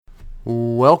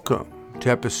Welcome to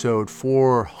episode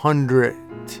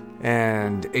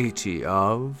 480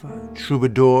 of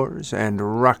Troubadours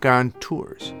and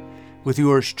Raconteurs with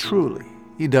yours truly,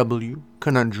 E.W.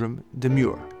 Conundrum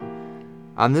Demure.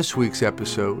 On this week's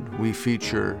episode, we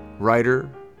feature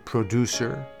writer,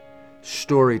 producer,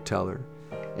 storyteller,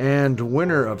 and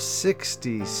winner of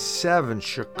 67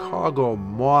 Chicago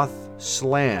Moth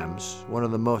Slams, one of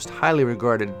the most highly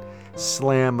regarded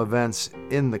slam events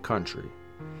in the country,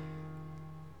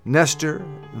 Nestor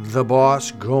 "The Boss"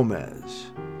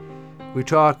 Gomez. We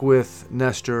talk with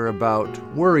Nestor about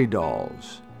worry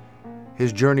dolls,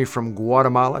 his journey from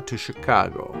Guatemala to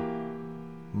Chicago,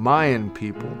 Mayan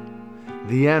people,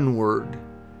 the N-word,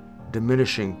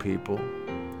 diminishing people,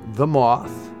 the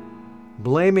moth,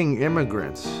 blaming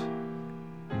immigrants,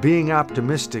 being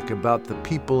optimistic about the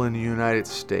people in the United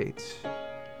States,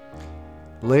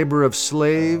 labor of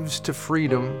slaves to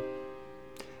freedom,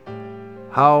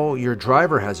 how your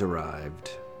driver has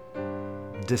arrived,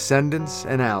 descendants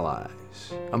and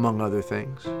allies, among other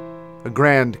things. A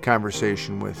grand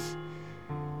conversation with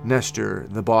Nestor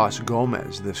 "The Boss"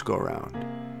 Gomez this go-round.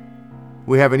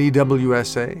 We have an EW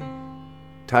essay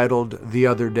titled "The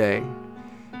Other Day."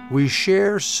 We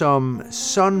share some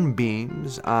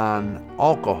sunbeams on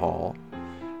alcohol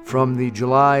from the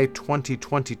July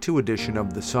 2022 edition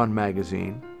of The Sun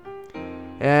magazine.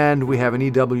 And we have an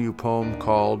EW poem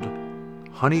called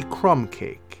Honey Crumb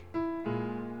Cake.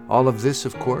 All of this,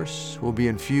 of course, will be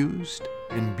infused,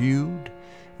 imbued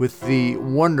with the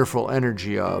wonderful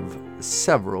energy of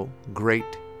several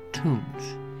great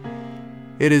tunes.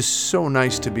 It is so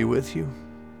nice to be with you.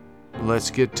 Let's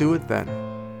get to it then.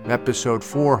 Episode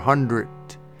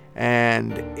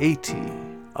 480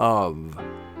 of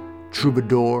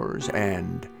Troubadours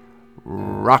and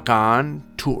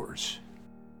Raconteurs.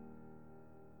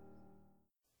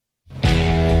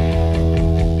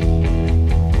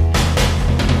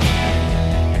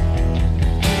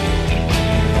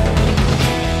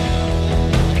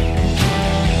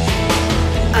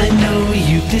 I know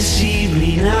you deceived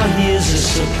me, now here's a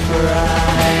surprise.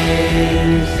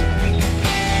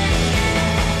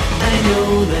 I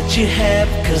know that you have,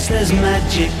 'cause there's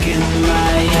magic in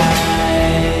my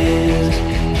eyes.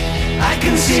 I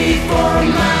can see for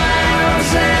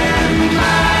miles and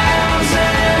miles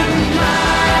and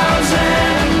miles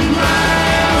and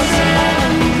miles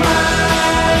and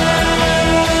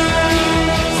miles.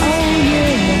 Oh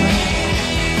yeah.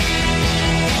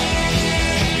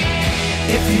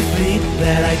 If you think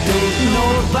that I don't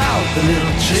know about the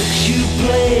little tricks you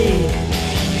play,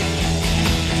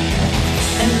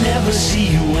 and never see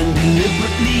you when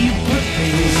deliberately you put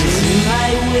things in my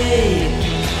way,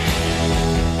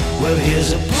 well,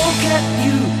 here's a poke at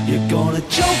you. You're gonna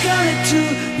choke on it too.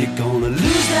 You're gonna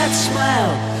lose that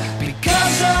smile,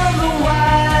 because all the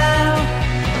while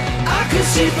I could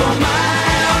see for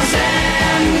miles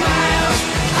and miles.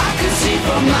 I could see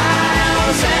for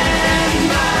miles and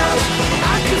miles.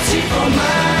 I could see for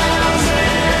miles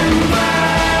and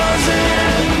miles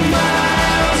and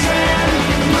miles and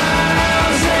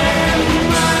miles and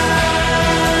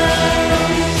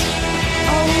miles.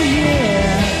 Oh yeah.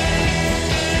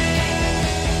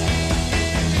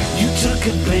 You took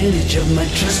advantage of my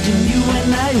trust in you when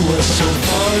I was so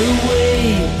far away.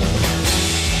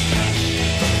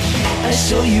 I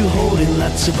saw you holding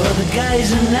lots of other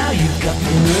guys, and now you've got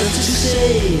the nerve to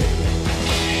say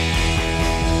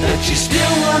that you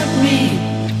still want me.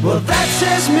 Well, that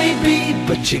says maybe,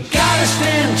 but you gotta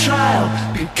stand trial,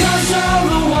 because all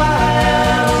the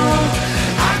while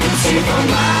I can see for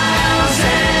miles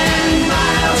and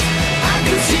miles. I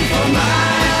can see for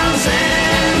miles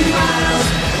and miles.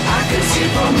 I can see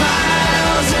for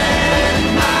miles and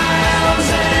miles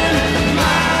and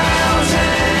miles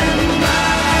and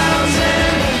miles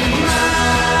and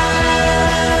miles.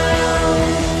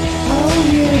 Oh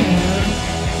yeah.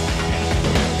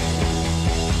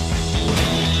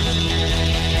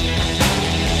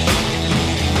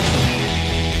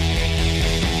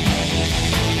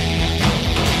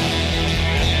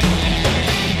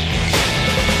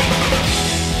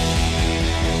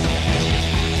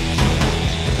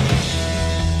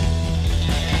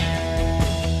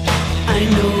 I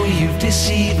know you've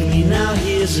deceived me, now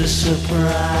here's a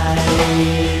surprise.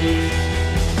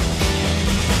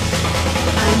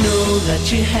 I know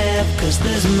that you have, 'cause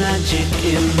there's magic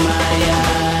in my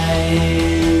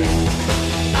eyes.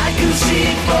 I can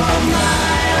see for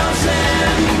miles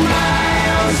and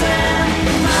miles and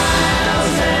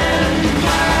miles and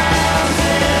miles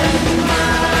and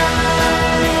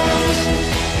miles.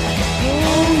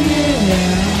 Oh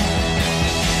yeah.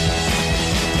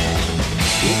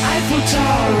 The Eiffel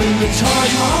Tower in the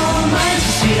Taj Mahal, miles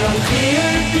to see on clear.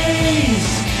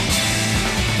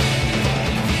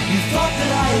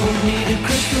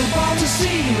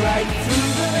 right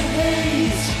through the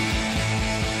haze.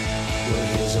 Well,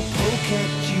 here's a poke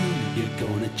at you. You're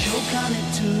gonna choke on it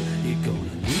too. You're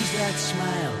gonna lose that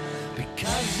smile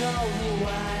because all the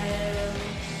while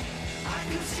I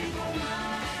can see for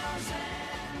miles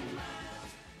and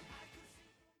miles.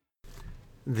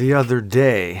 The other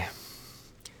day,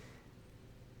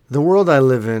 the world I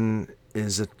live in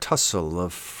is a tussle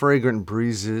of fragrant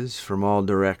breezes from all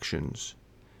directions,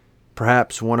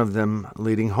 perhaps one of them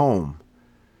leading home.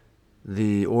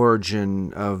 The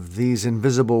origin of these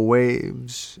invisible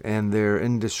waves and their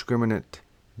indiscriminate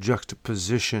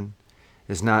juxtaposition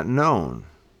is not known,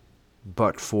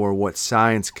 but for what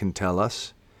science can tell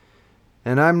us,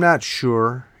 and I'm not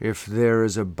sure if there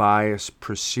is a bias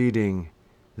preceding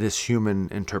this human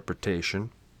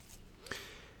interpretation.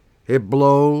 It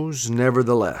blows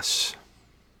nevertheless.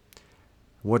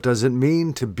 What does it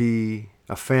mean to be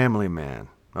a family man,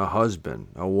 a husband,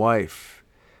 a wife,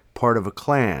 part of a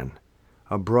clan,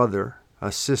 a brother,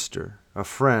 a sister, a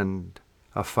friend,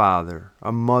 a father,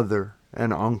 a mother,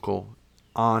 an uncle,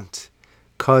 aunt,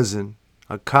 cousin,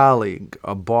 a colleague,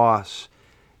 a boss,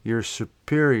 your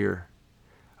superior,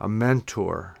 a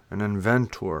mentor, an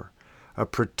inventor, a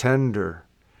pretender,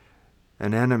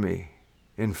 an enemy,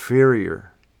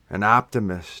 inferior, an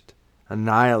optimist, a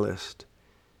nihilist,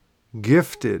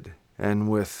 gifted and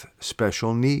with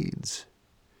special needs?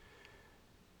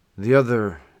 The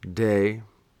other day,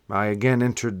 I again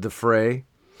entered the fray,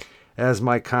 as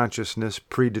my consciousness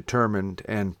predetermined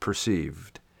and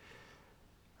perceived.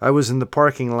 I was in the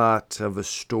parking lot of a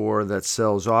store that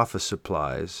sells office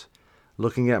supplies,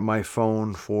 looking at my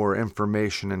phone for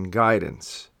information and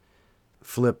guidance,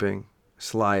 flipping,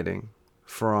 sliding,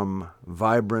 from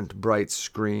vibrant bright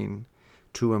screen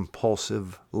to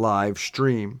impulsive live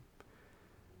stream.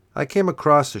 I came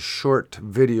across a short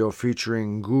video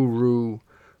featuring guru,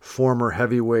 former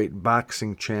heavyweight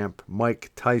boxing champ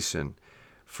Mike Tyson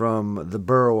from the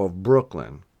borough of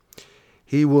Brooklyn.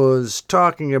 He was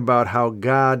talking about how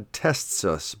God tests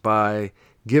us by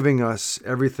giving us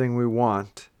everything we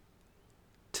want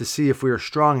to see if we are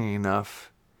strong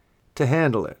enough to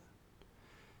handle it.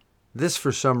 This,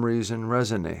 for some reason,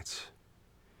 resonates.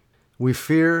 We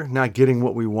fear not getting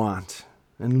what we want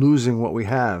and losing what we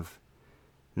have,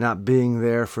 not being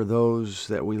there for those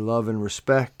that we love and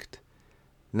respect,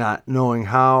 not knowing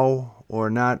how or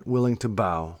not willing to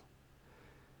bow.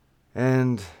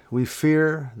 And we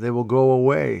fear they will go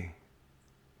away.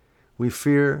 We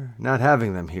fear not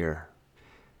having them here.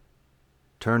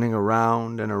 Turning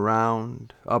around and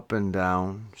around, up and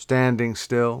down, standing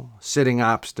still, sitting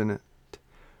obstinate,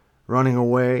 running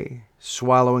away,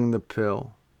 swallowing the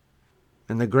pill.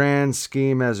 In the grand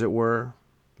scheme, as it were,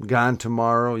 gone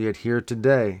tomorrow, yet here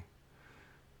today.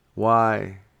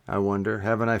 Why, I wonder,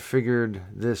 haven't I figured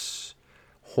this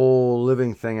whole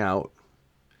living thing out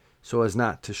so as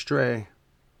not to stray?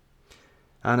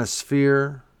 On a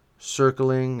sphere,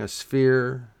 circling a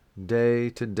sphere, day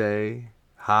to day,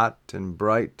 hot and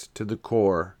bright to the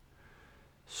core,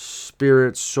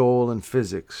 spirit, soul, and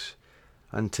physics,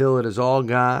 until it is all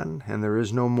gone and there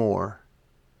is no more.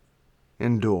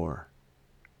 Endure.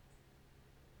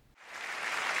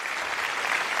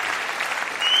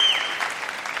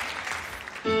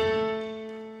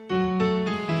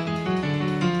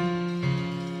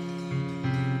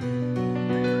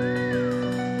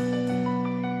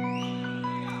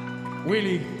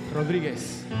 Willy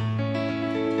Rodríguez.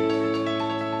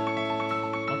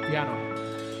 On piano.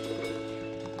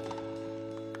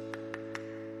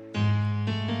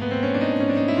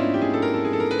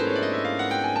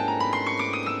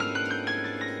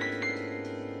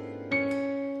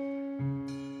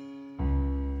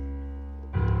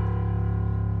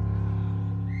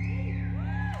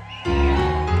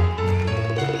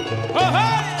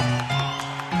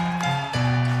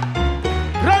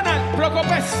 Ronald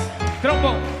Procopés,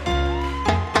 trombón.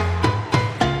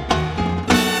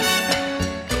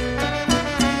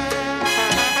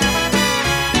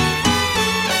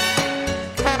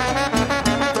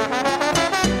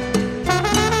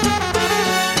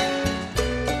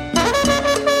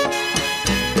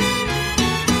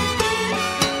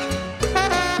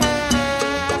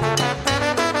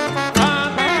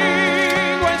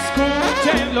 Amigo,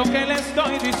 escuchen lo que le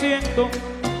estoy diciendo.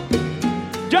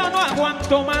 Yo no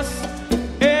aguanto más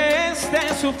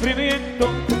este sufrimiento.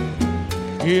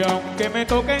 Y aunque me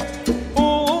toque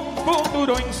un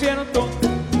futuro incierto,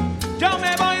 yo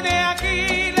me voy de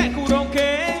aquí, le juro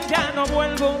que ya no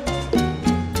vuelvo.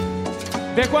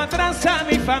 Dejo atrás a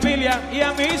mi familia y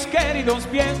a mis queridos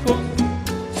viejos.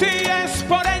 Si es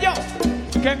por ello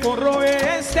que corro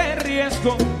este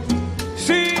riesgo,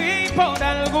 si por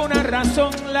alguna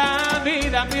razón la ni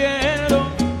da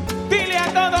miedo. Dile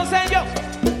a todos ellos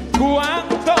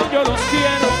cuánto yo los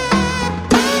quiero.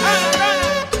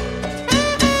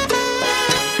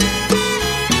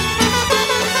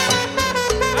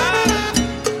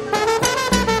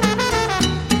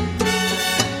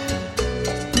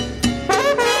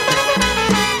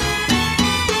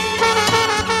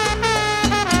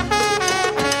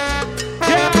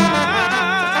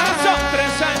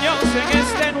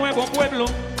 Pueblo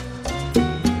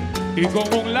y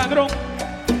como un ladrón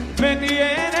me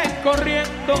tiene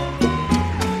corriendo.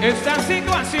 Esta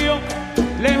situación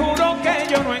le juro que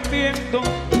yo no entiendo.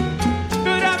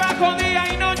 Trabajo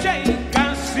día y noche y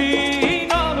casi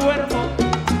no duermo.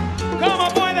 ¿Cómo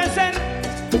puede ser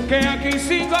que aquí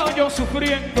sigo yo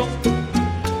sufriendo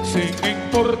sin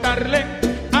importarle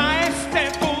a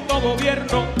este puto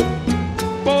gobierno?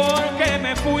 Porque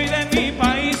me fui de mi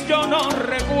país, yo no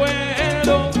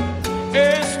recuerdo.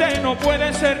 Este no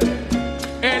puede ser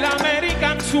el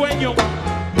American sueño.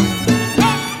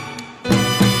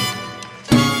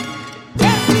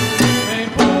 Me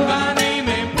empujan y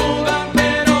me empujan,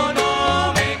 pero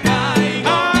no me caigo.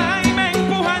 Ay, me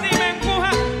empujan y me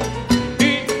empujan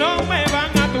y no me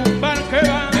van a tumbar, que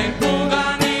va. Me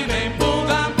empujan y me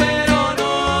empujan, pero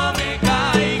no me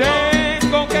caigo.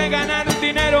 Tengo que ganar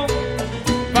dinero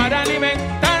para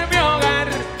alimentar mi hogar.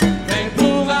 Me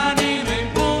empujan y me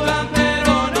empujan,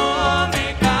 pero no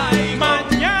me caigo.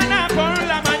 Mañana por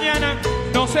la mañana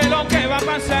no sé lo que va a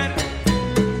pasar.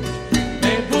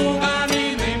 Me empujan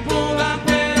y me empujan,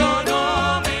 pero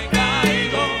no me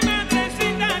caigo.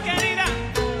 Madrecita querida,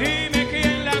 dime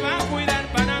quién la va a cuidar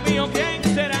para mí o quién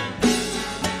será.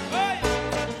 Oye,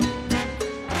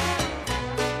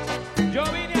 yo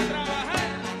vine a trabajar.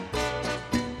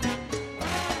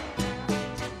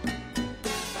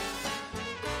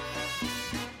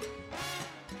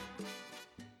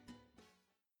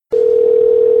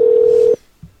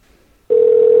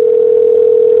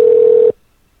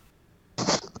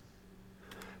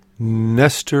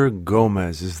 Nestor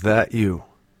Gomez, is that you?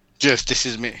 Yes, this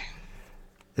is me.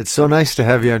 It's so nice to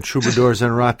have you on Troubadours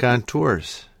and Rock on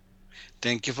Tours.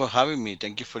 Thank you for having me.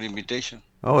 Thank you for the invitation.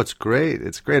 Oh, it's great.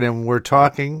 It's great. And we're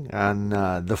talking on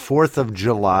the 4th of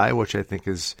July, which I think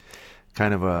is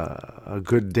kind of a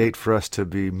good date for us to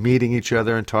be meeting each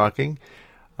other and talking.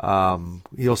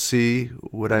 You'll see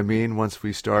what I mean once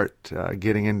we start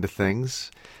getting into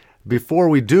things. Before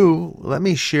we do, let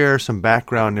me share some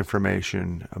background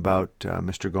information about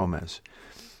Mr. Gomez.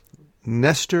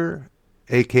 Nestor,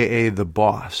 a.k.a. The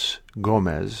Boss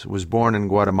Gomez, was born in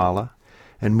Guatemala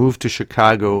and moved to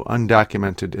Chicago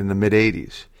undocumented in the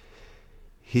mid-'80s.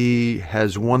 He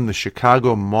has won the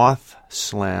Chicago Moth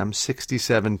Slam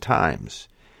 67 times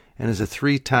and is a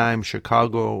 3-time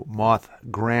Chicago Moth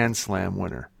Grand Slam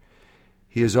winner.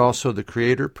 He is also the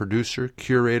creator, producer,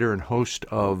 curator, and host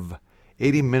of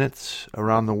 80 Minutes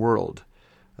Around the World,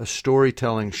 a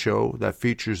storytelling show that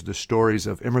features the stories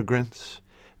of immigrants,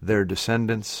 their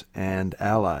descendants, and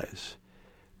allies.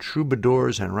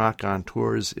 Troubadours and Rock on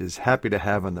Tours is happy to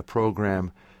have on the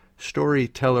program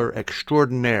storyteller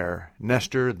extraordinaire,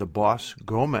 Nestor the Boss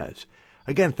Gomez.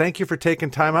 Again, thank you for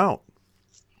taking time out.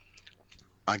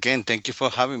 Again, thank you for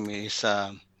having me. It's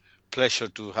a pleasure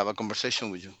to have a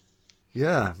conversation with you.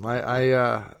 Yeah,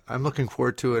 I'm looking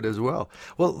forward to it as well.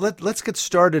 Well, let's get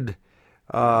started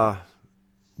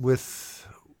with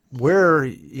where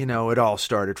it all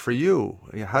started for you.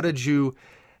 How did you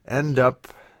end up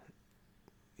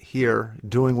here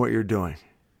doing what you're doing?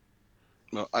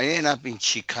 Well, I ended up in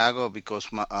Chicago because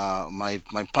my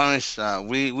parents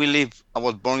we live. I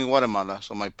was born in Guatemala,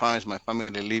 so my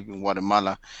family live in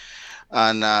Guatemala,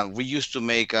 and we used to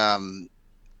make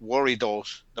worry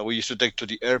dolls that we used to take to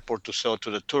the airport to sell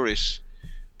to the tourists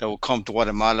that would come to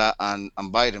Guatemala and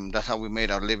buy them. That's how we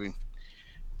made our living.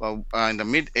 But in the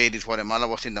mid-'80s, Guatemala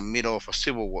was in the middle of a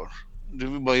civil war.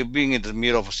 We've been in the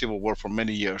middle of a civil war for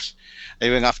many years.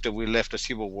 Even after we left the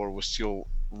civil war, was still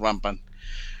rampant.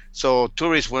 So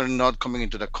tourists were not coming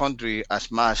into the country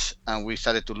as much, and we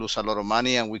started to lose a lot of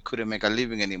money, and we couldn't make a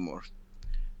living anymore.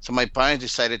 So my parents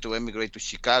decided to emigrate to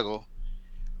Chicago.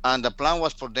 And the plan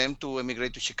was for them to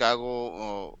emigrate to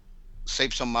Chicago,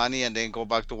 save some money, and then go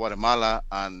back to Guatemala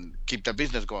and keep the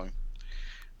business going.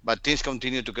 But things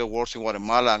continued to get worse in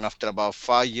Guatemala, and after about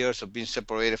 5 years of being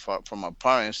separated from our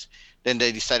parents, then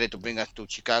they decided to bring us to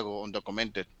Chicago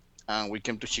undocumented. And we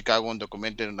came to Chicago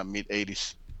undocumented in the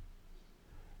mid-'80s.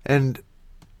 And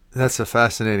that's a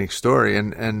fascinating story.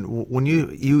 And when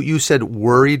you said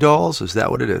worry dolls, is that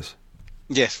what it is?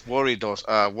 Yes, worry dolls.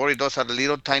 Worry dolls are the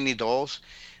little tiny dolls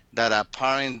that a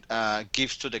parent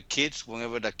gives to the kids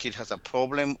whenever the kid has a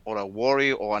problem or a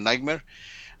worry or a nightmare.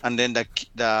 and then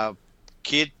the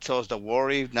kid tells the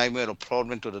worry, nightmare, or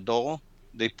problem to the doll.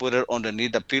 They put it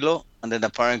underneath the pillow, and then the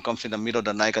parent comes in the middle of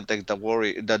the night and takes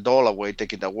the doll away,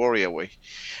 taking the worry away.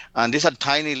 And these are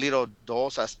tiny little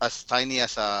dolls, as tiny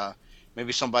as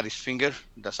maybe somebody's finger,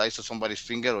 the size of somebody's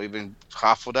finger, or even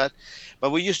half of that.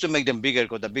 But we used to make them bigger,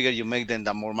 because the bigger you make them,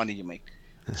 the more money you make.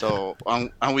 So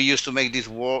and we used to make these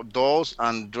dolls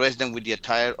and dress them with the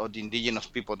attire of the indigenous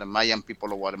people, the Mayan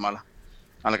people of Guatemala.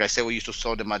 And like I said, we used to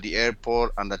sell them at the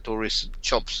airport and the tourist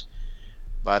shops.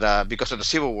 But because of the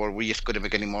Civil War, we just couldn't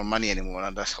make any more money anymore,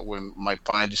 and that's when my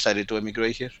parents decided to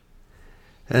emigrate here.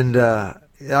 And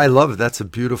I love it. That's a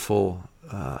beautiful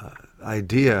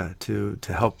idea to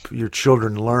help your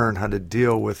children learn how to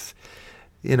deal with,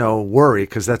 worry,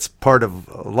 because that's part of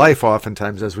life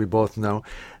oftentimes, as we both know.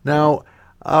 Now,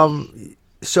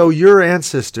 so your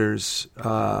ancestors,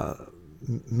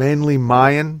 mainly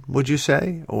Mayan, would you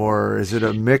say? Or is it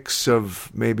a mix of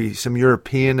maybe some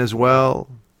European as well?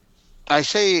 I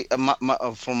say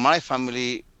for my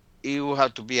family, it will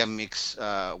have to be a mix.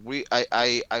 I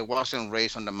wasn't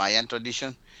raised on the Mayan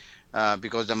tradition,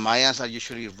 because the Mayans are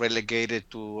usually relegated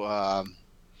to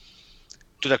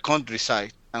the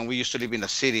countryside, and we used to live in the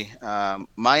city.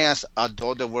 Mayans,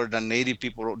 although they were the native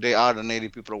people, they are the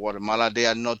native people of Guatemala. They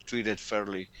are not treated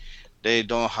fairly. They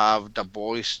don't have the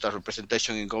voice, the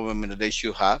representation in government that they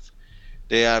should have.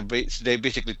 They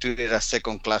basically treated as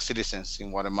second-class citizens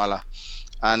in Guatemala,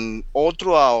 and all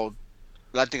throughout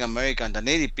Latin America, and the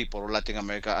native people of Latin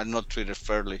America are not treated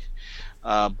fairly.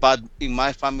 But in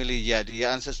my family, yeah, the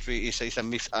ancestry is a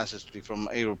mixed ancestry from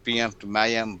European to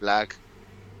Mayan, Black,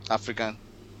 African.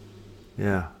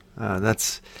 Yeah,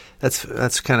 that's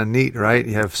kind of neat, right?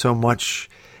 You have so much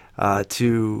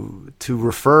to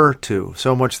refer to,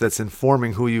 so much that's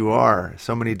informing who you are,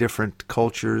 so many different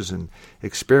cultures and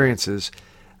experiences.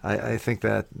 I think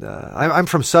that I'm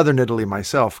from southern Italy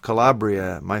myself,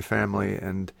 Calabria, my family,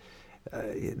 and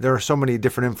there are so many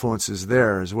different influences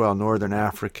there as well, Northern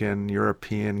African,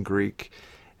 European, Greek,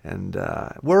 and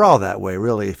we're all that way,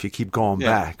 really, if you keep going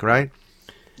back, right?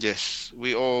 Yes,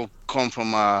 we all come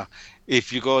from,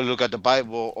 if you go look at the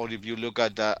Bible, or if you look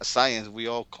at the science, we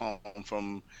all come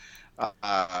from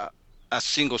a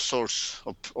single source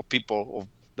of people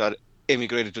that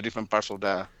emigrated to different parts of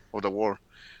the world.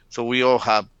 So we all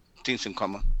have things in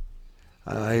common.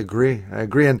 I agree,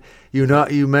 and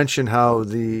you mentioned how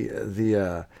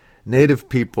the native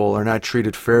people are not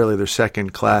treated fairly; they're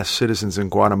second-class citizens in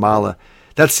Guatemala.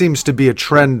 That seems to be a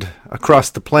trend across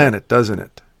the planet, doesn't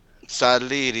it?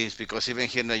 Sadly, it is, because even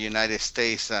here in the United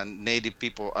States, and native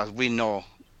people, as we know,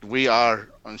 we are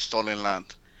on stolen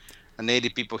land. And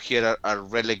native people here are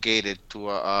relegated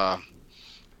to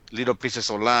little pieces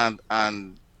of land,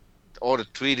 and all the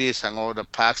treaties and all the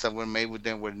pacts that were made with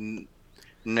them were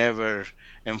never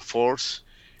enforced.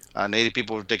 Native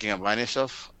people were taken advantage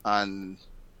of, and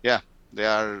yeah, they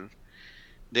are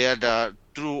the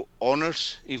true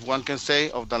owners, if one can say,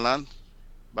 of the land,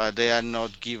 but they are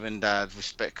not given that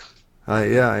respect.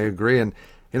 Yeah, I agree. And,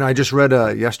 I just read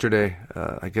yesterday,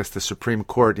 I guess the Supreme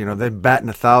Court, they're batting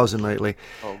 1,000 lately.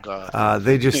 Oh, God.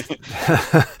 They just...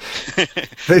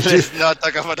 Let's not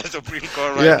talk about the Supreme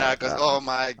Court now, because, oh,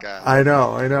 my God. I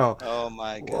know. Oh,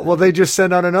 my God. Well, they just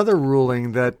sent out another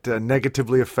ruling that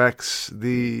negatively affects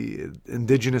the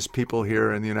indigenous people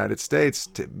here in the United States.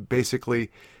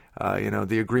 Basically,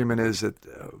 the agreement is that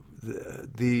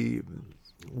the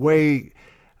way...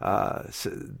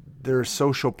 there are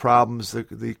social problems.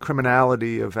 The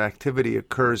criminality of activity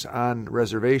occurs on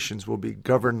reservations will be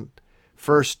governed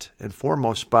first and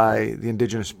foremost by the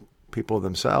indigenous people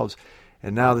themselves.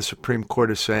 And now the Supreme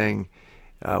Court is saying,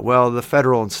 the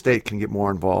federal and state can get more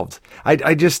involved.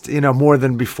 I just, more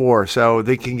than before, so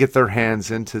they can get their hands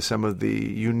into some of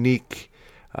the unique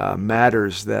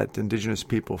matters that indigenous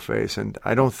people face. And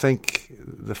I don't think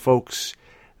the folks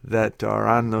that are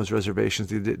on those reservations,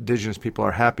 the indigenous people,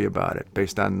 are happy about it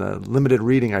based on the limited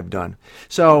reading I've done.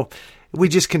 So we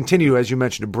just continue, as you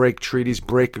mentioned, to break treaties,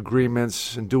 break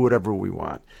agreements, and do whatever we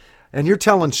want. And you're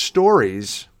telling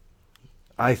stories,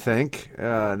 I think,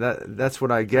 that's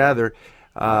what I gather,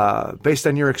 based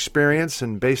on your experience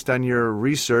and based on your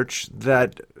research,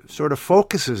 that sort of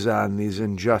focuses on these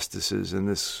injustices and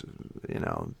this,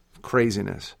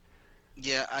 craziness.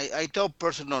 Yeah, I tell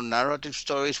personal narrative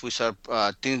stories, which are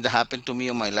things that happened to me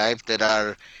in my life that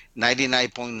are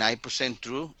 99.9%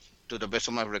 true, to the best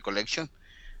of my recollection.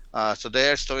 So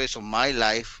there are stories of my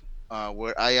life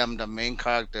where I am the main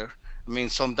character. I mean,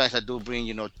 sometimes I do bring,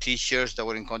 teachers that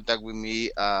were in contact with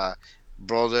me,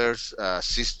 brothers,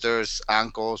 sisters,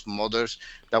 uncles, mothers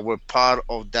that were part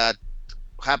of that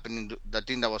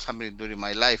thing that was happening during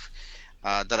my life.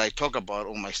 that I talk about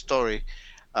on my story.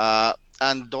 Uh,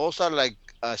 and those are like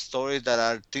stories that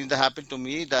are things that happened to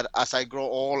me that as I grow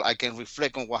old, I can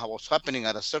reflect on what was happening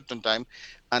at a certain time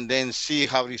and then see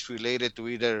how it's related to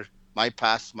either my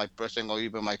past, my present, or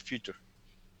even my future.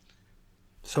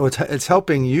 So it's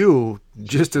helping you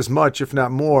just as much, if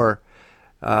not more,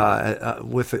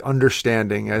 with the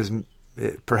understanding as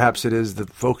perhaps it is the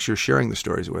folks you're sharing the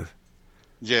stories with.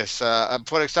 Yes.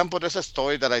 For example, there's a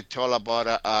story that I tell about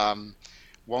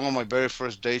one of my very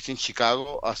first days in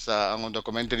Chicago as an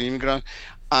undocumented immigrant.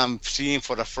 I'm seeing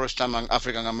for the first time an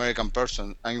African American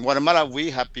person. And in Guatemala,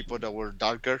 we have people that were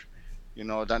darker,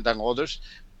 than others.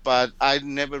 But I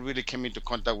never really came into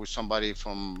contact with somebody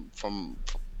from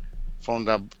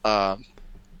the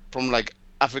from like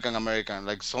African American,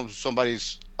 like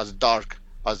somebody's as dark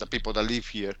as the people that live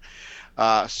here.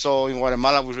 So in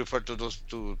Guatemala, we refer to those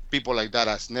to people like that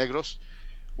as negros,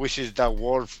 which is the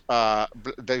word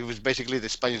that was basically the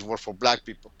Spanish word for black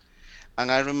people.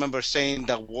 And I remember saying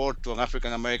that word to an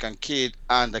African American kid,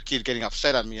 and the kid getting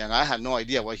upset at me, and I had no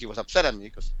idea why he was upset at me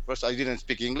because first I didn't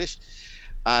speak English,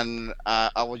 and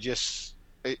I was just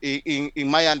in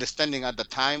my understanding at the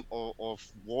time of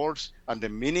words and the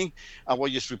meaning, I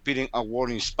was just repeating a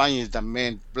word in Spanish that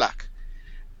meant black.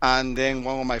 And then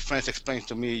one of my friends explained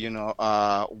to me,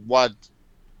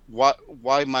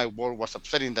 why my word was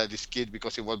upsetting that this kid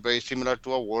because it was very similar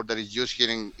to a word that is used here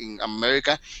in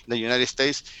America, in the United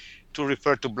States, to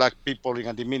refer to black people in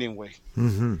a demeaning way.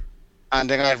 Mm-hmm. And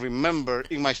then I remember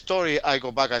in my story, I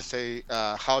go back and say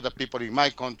how the people in my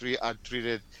country are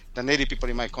treated. The native people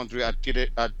in my country are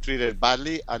treated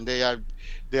badly, and they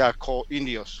are called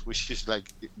Indios, which is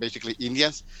like basically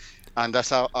Indians, and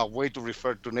that's a way to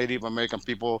refer to Native American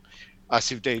people as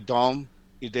if they dumb,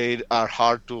 if they are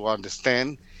hard to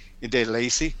understand, if they're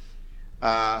lazy.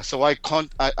 So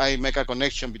I make a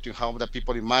connection between how the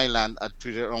people in my land are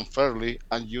treated unfairly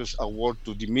and use a word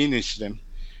to diminish them,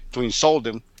 to insult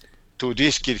them, to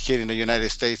this kid here in the United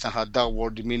States, and how that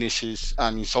word diminishes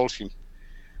and insults him.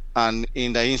 And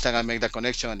in the instant I make that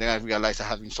connection, and then I realize I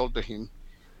have insulted him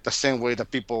the same way that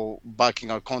people back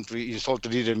in our country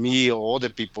insulted either me or other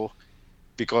people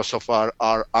because of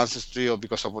our ancestry or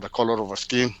because of the color of our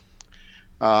skin.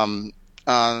 And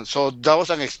so that was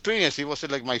an experience. It was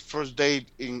like my first day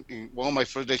in one of my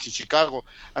first days in Chicago,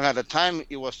 and at the time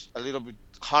it was a little bit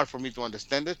hard for me to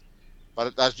understand it.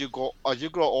 But as you grow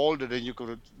older, then you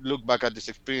could look back at this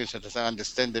experience and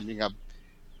understand them in a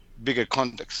bigger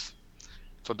context.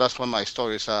 So that's what my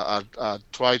stories are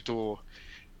try to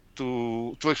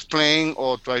explain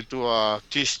or try to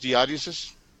teach the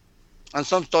audiences. And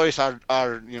some stories are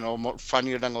more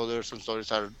funnier than others. Some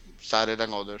stories are sadder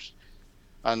than others.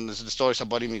 And the stories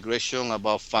about immigration,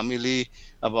 about family,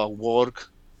 about work.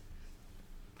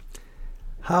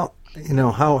 How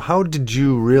did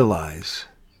you realize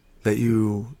that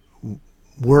you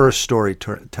were a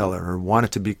storyteller or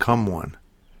wanted to become one?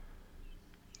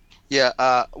 Yeah,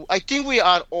 I think we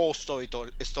are all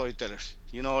storytellers.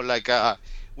 Like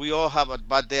we all have a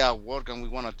bad day at work, and we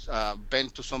want to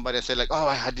bend to somebody and say like, "Oh,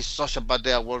 I had this such a bad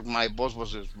day at work. My boss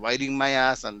was just riding my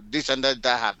ass, and this and that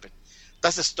happened."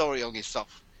 That's a story on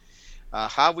itself.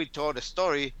 How we tell the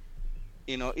story,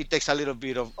 it takes a little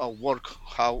bit of work.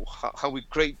 How we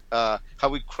create, how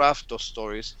we craft those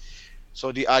stories,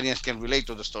 so the audience can relate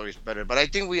to the stories better. But I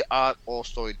think we are all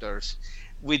storytellers.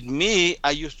 With me, I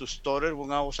used to stutter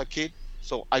when I was a kid,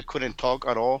 so I couldn't talk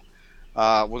at all.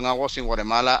 When I was in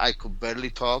Guatemala, I could barely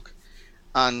talk.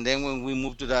 And then when we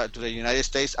moved to the United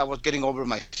States, I was getting over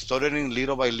my stuttering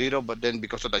little by little. But then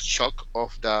because of the shock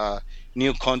of the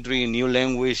new country, new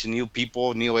language, new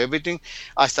people, new everything,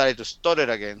 I started to stutter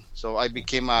again. So I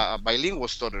became a bilingual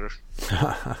stutterer.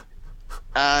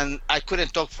 And I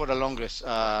couldn't talk for the longest.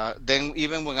 Then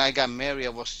even when I got married, I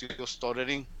was still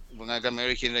stuttering. When I got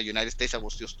married here in the United States, I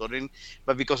was still stuttering.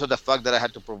 But because of the fact that I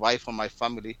had to provide for my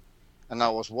family and I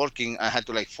was working, I had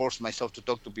to like force myself to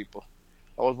talk to people.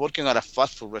 I was working at a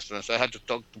fast food restaurant, so I had to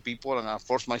talk to people, and I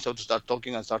forced myself to start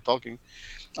talking and start talking.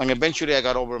 And eventually, I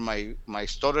got over my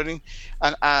stuttering.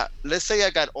 And let's say I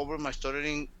got over my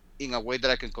stuttering in a way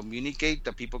that I can communicate,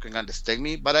 that people can understand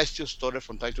me, but I still stutter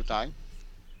from time to time.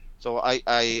 So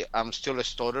I am still a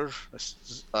stutter,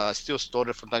 still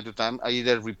stutter from time to time. I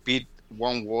either repeat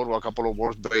one word or a couple of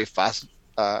words very fast,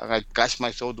 and I catch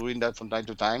myself doing that from time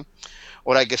to time,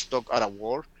 or I get stuck at a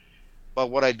word. But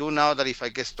what I do now, that if I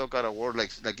get stuck at a word,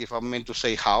 like if I'm meant to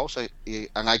say house, and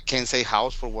I can't say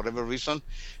house for whatever reason,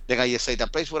 then I just say the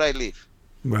place where I live.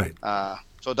 Right.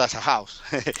 So that's a house.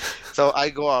 So I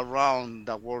go around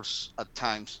the words at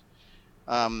times.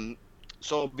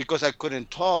 So because I couldn't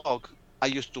talk, I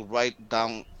used to write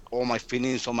down all my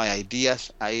feelings, all my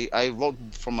ideas. I wrote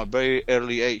from a very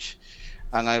early age,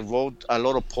 and I wrote a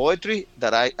lot of poetry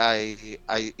that I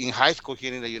in high school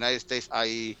here in the United States,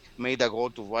 I made a goal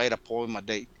to write a poem a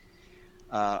day.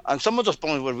 And some of those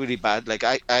poems were really bad. Like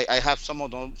I have some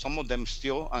of them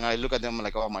still, and I look at them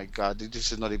like, oh my God,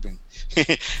 this is not even,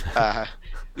 uh,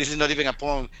 this is not even a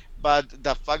poem. But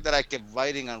the fact that I kept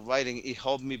writing and writing, it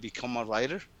helped me become a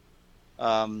writer,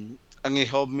 and it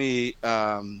helped me.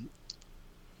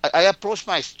 I approach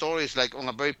my stories like on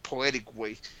a very poetic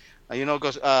way,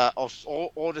 because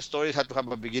all the stories had to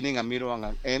have a beginning, a middle, and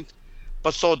an end.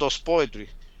 But so does poetry.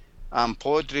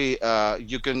 Poetry,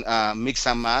 you can mix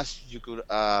and match. You could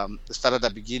start at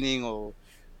the beginning, or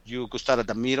you could start at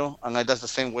the middle, and that's the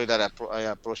same way that I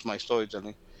approach my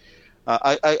storytelling.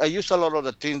 I use a lot of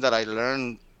the things that I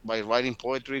learned by writing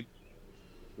poetry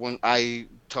when I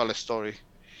tell a story.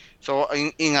 So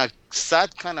in a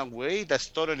sad kind of way, that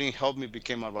storytelling helped me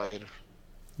become a writer.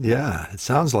 Yeah, it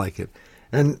sounds like it.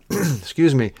 And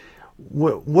excuse me,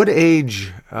 what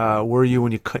age were you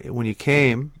when you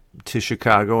came to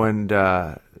Chicago? And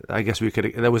I guess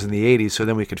that was in the '80s, so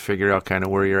then we could figure out kind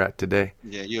of where you're at today.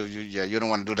 Yeah, you don't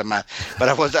want to do the math, but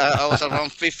I was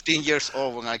around 15 years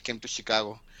old when I came to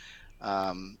Chicago.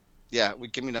 Yeah, we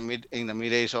came in the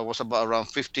mid age, so I was about around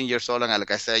 15 years old, and like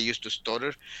I said, I used to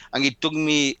stutter, and it took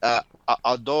me,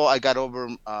 although I got over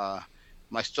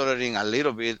my stuttering a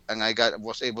little bit, and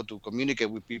was able to communicate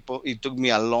with people, it took me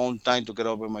a long time to get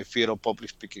over my fear of public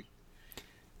speaking.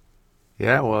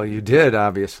 Yeah, well, you did,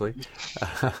 obviously.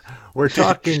 We're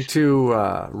talking to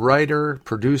writer,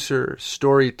 producer,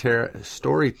 storyteller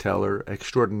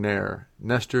extraordinaire,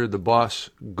 Nestor the Boss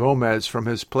Gomez, from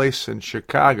his place in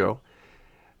Chicago.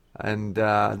 And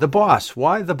the Boss,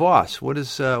 why the Boss? What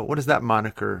does that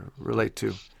moniker relate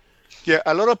to? Yeah,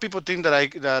 a lot of people think that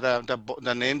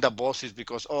the name the Boss is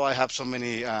because I have so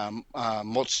many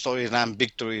mod stories and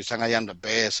victories, and I am the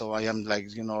best, so I am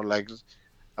the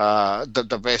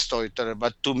best storyteller.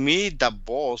 But to me, the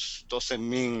boss doesn't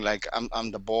mean like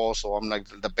I'm the boss or I'm like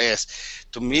the best.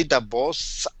 To me, the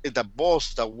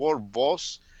word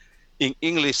boss in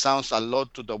English sounds a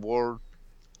lot to the word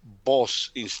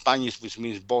boss in Spanish, which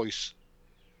means voice.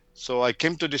 So I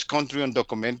came to this country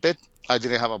undocumented. I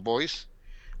didn't have a voice.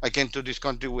 I came to this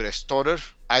country with a stutter.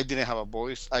 I didn't have a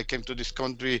voice. I came to this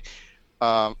country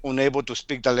unable to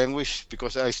speak the language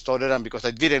because I stuttered and because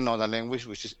I didn't know the language,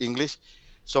 which is English.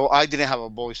 So I didn't have a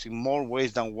voice. In more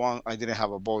ways than one, I didn't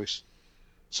have a voice.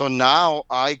 So now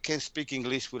I can speak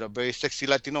English with a very sexy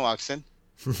Latino accent.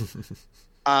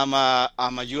 I'm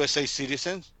a USA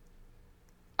citizen,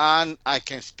 and I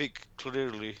can speak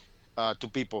clearly to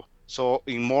people. So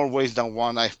in more ways than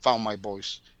one, I found my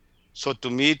voice. So to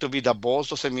me, to be the boss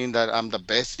doesn't mean that I'm the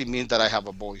best. It means that I have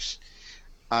a voice,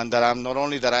 and that I'm not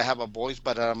only that I have a voice,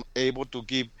 but I'm able to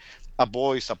give a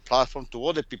voice, a platform to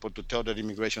other people to tell their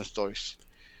immigration stories.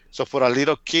 So for a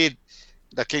little kid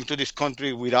that came to this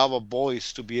country without a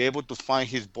voice, to be able to find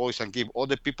his voice and give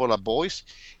other people a voice,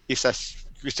 it's a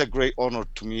great honor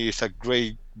to me. It's a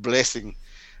great blessing,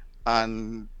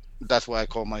 and that's why I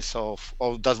call myself,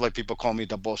 or that's why people call me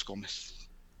the Boss Gomez.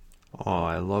 Oh,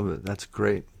 I love it. That's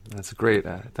great. That's great.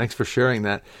 Thanks for sharing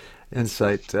that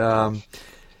insight. Now,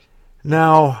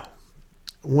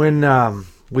 when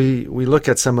we look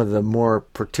at some of the more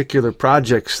particular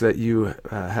projects that you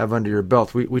have under your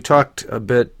belt, we talked a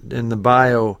bit in the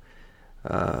bio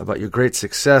about your great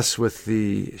success with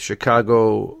the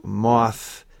Chicago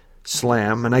Moth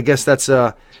Slam, and I guess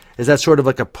is that sort of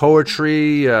like a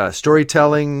poetry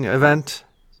storytelling event?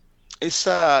 It's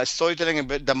a storytelling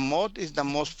event. The Moth is the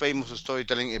most famous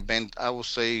storytelling event, I would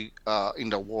say, in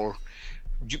the world.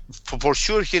 For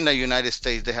sure, here in the United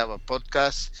States, they have a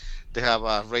podcast, they have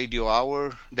a radio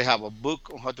hour, they have a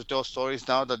book on how to tell stories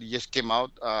now that just came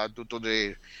out due to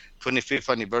the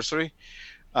 25th anniversary.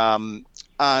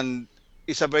 And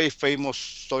it's a very famous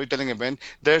storytelling event.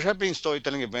 There have been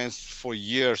storytelling events for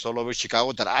years all over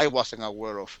Chicago that I wasn't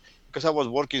aware of because I was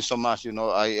working so much.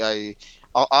 I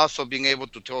also being able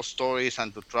to tell stories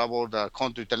and to travel the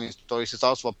country telling stories is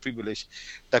also a privilege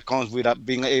that comes with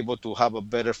being able to have a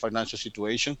better financial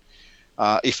situation.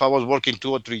 If I was working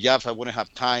 2 or 3 jobs, I wouldn't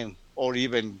have time or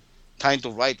even time to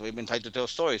write or even time to tell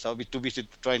stories. I'll be too busy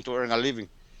trying to earn a living.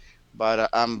 But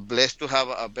I'm blessed to have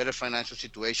a better financial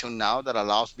situation now that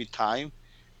allows me time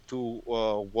to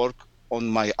work on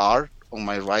my art, on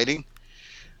my writing.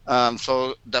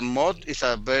 So the Mod is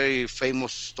a very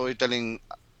famous storytelling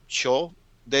show.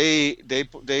 You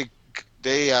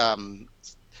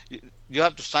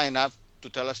have to sign up to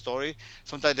tell a story.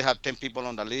 Sometimes they have 10 people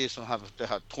on the list. Sometimes they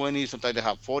have 20. Sometimes they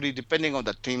have 40, depending on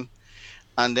the team.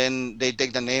 and then they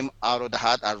take the name out of the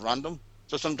hat at random.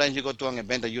 So sometimes you go to an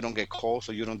event that you don't get called,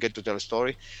 so you don't get to tell a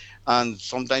story. And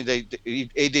sometimes they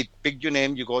pick your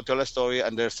name, you go tell a story,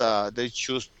 and they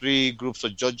choose 3 groups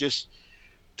of judges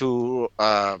to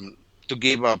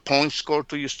give a point score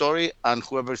to your story, and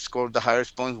whoever scored the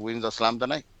highest points wins the slam the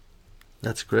night.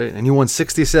 That's great. And you won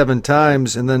 67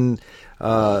 times, and then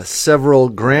several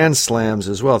Grand Slams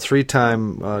as well,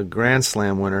 3-time Grand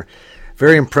Slam winner.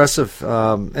 Very impressive.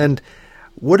 And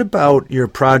what about your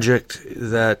project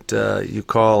that you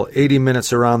call 80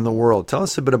 Minutes Around the World? Tell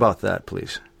us a bit about that,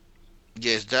 please.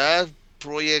 Yes, that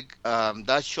project,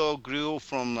 that show grew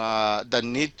from the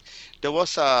need. There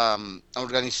was an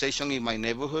organization in my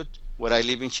neighborhood where I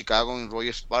live in Chicago in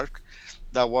Rogers Park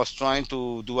that was trying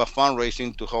to do a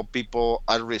fundraising to help people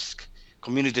at risk,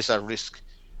 communities at risk,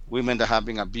 women that have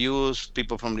been abused,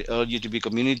 people from the LGBT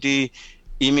community,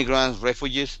 immigrants,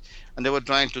 refugees, and they were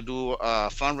trying to do a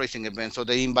fundraising event. So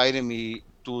they invited me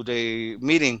to the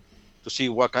meeting to see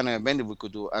what kind of event we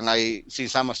could do. And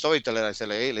since I'm a storyteller, I said,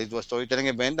 hey, let's do a storytelling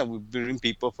event, and we bring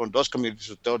people from those communities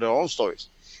to tell their own stories.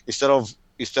 Instead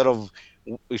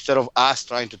of us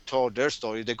trying to tell their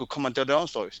story, they could come and tell their own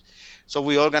stories. So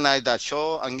we organized that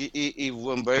show, and it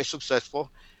went very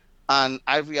successful. And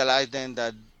I realized then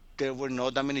that there were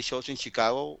not that many shows in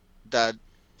Chicago that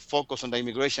focus on the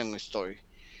immigration story.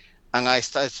 And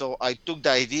so I took the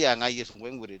idea and I just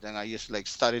went with it, and I just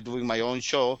started doing my own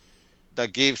show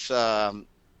that gives a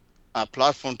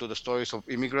platform to the stories of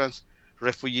immigrants,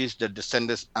 refugees, their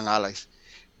descendants, and allies.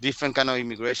 Different kind of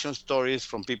immigration stories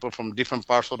from people from different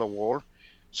parts of the world,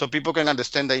 so people can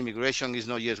understand that immigration is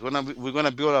not just we're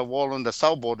gonna build a wall on the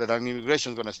south border and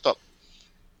immigration is gonna stop,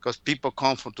 because people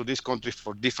come to this country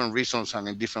for different reasons and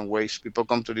in different ways. People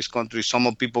come to this country.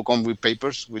 Some people come with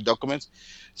papers, with documents.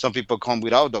 Some people come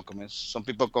without documents. Some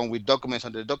people come with documents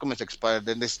and the documents expire,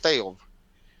 then they stay over.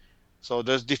 So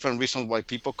there's different reasons why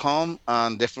people come,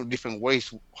 and different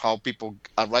ways how people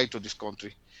arrive to this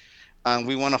country. And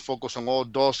we want to focus on all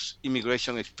those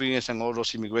immigration experience and all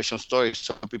those immigration stories,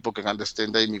 so people can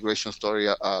understand the immigration story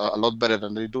a lot better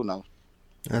than they do now.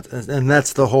 And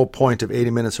that's the whole point of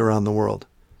 80 Minutes Around the World.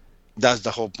 That's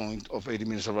the whole point of 80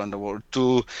 Minutes Around the World,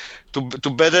 to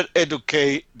better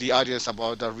educate the audience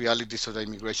about the realities of the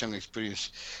immigration experience,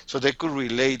 so they could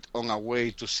relate on a way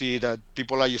to see that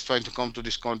people are just trying to come to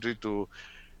this country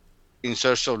in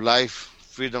search of life,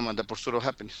 freedom, and the pursuit of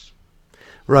happiness.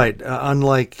 Right.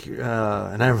 Unlike,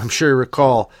 and I'm sure you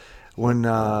recall, when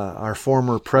our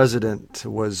former president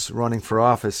was running for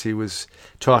office, he was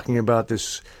talking about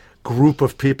this group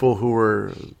of people who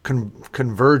were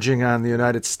converging on the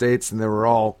United States, and they were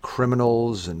all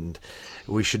criminals, and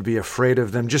we should be afraid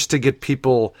of them, just to get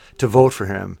people to vote for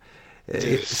him.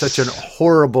 It's such a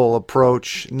horrible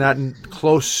approach, not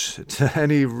close to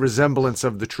any resemblance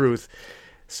of the truth.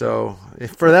 So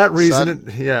for that reason,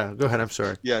 yeah, go ahead. I'm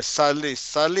sorry. Yeah, sadly,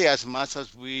 as much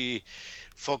as we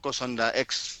focus on the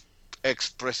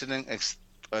ex-president,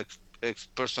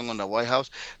 ex-person on the White House,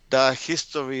 the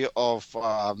history of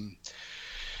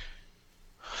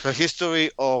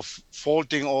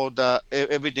faulting all the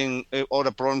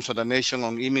problems of the nation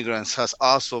on immigrants has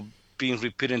also been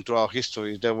repeated throughout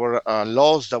history. There were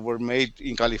laws that were made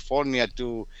in California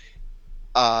to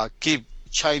keep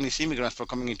Chinese immigrants from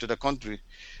coming into the country.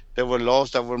 There were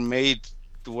laws that were made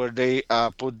where they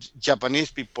put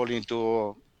Japanese people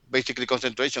into basically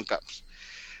concentration camps.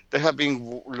 There have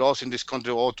been laws in this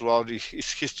country all throughout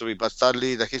its history, but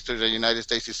sadly, the history of the United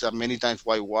States is many times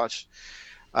whitewashed,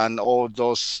 and all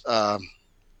those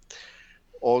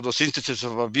instances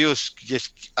of abuse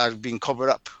just are being covered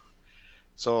up.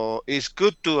 So it's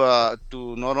good to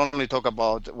not only talk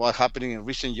about what's happening in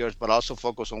recent years, but also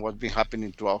focus on what's been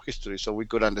happening throughout history, so we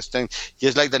could understand.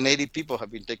 Just like the Native people have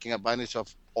been taken advantage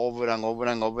of over and over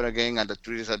and over again, and the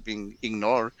treaties have been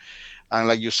ignored. And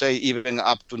like you say, even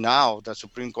up to now, the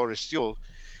Supreme Court is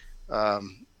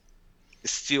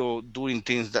still doing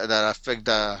things that affect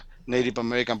the Native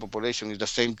American population. It's the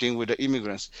same thing with the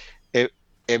immigrants.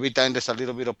 Every time there's a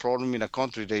little bit of problem in a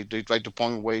country, they try to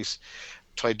point ways,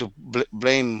 try to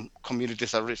blame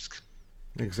communities at risk.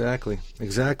 Exactly.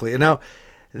 And now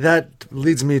that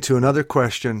leads me to another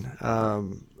question.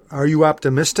 Are you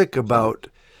optimistic about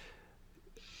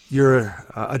your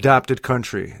adopted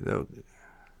country?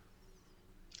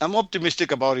 I'm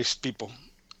optimistic about its people,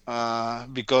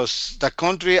 because the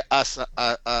country as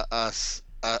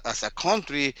a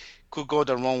country could go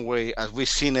the wrong way, as we've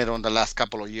seen it on the last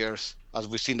couple of years, as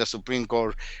we've seen the Supreme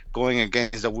Court going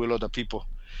against the will of the people.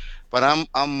 But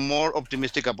I'm more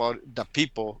optimistic about the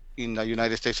people in the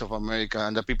United States of America,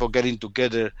 and the people getting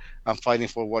together and fighting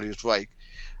for what is right.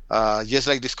 Just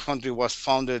like this country with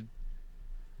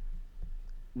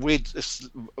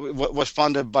was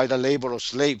founded by the labor of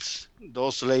slaves.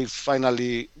 Those slaves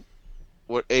finally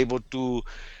were able to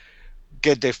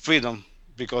get their freedom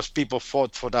because people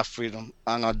fought for that freedom.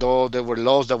 And although there were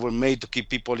laws that were made to keep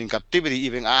people in captivity,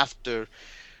 even after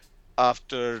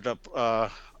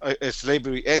the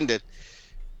slavery ended,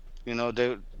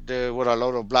 there were a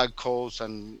lot of black codes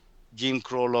and Jim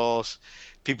Crow laws.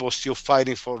 People still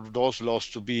fighting for those laws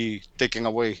to be taken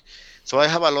away. So I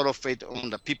have a lot of faith on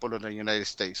the people of the United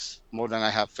States more than I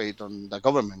have faith on the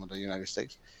government of the United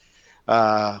States.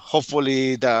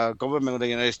 Hopefully, the government of the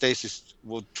United States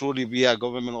will truly be a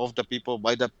government of the people,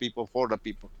 by the people, for the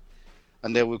people,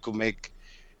 and then we could make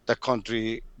the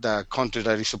country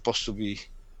that is supposed to be.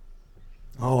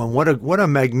 Oh, and what a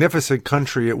magnificent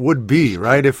country it would be,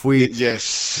 right? If we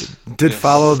yes did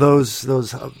follow those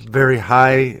very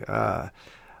high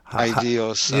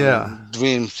ideals,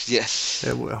 dreams. Yes.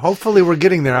 Hopefully, we're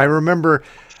getting there. I remember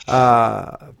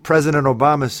President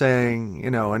Obama saying,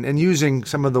 and using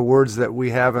some of the words that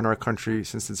we have in our country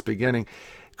since its beginning,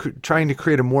 trying to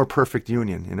create a more perfect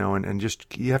union, and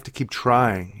just you have to keep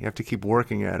trying. You have to keep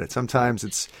working at it. Sometimes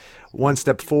it's one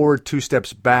step forward, two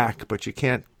steps back, but you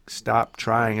can't stop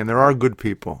trying. And there are good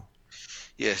people.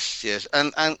 Yes,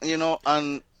 and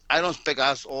I don't expect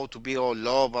us all to be all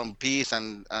love and peace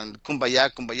and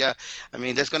kumbaya. I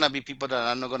mean, there's gonna be people that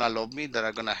are not gonna love me, that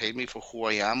are gonna hate me for who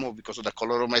I am or because of the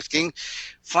color of my skin.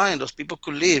 Fine, those people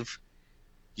could live.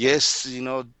 Yes,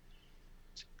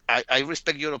 I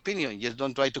respect your opinion. Just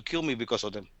don't try to kill me because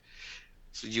of them.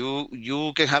 So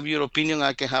you can have your opinion,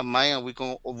 I can have mine, and we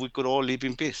could all live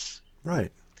in peace.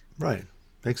 Right,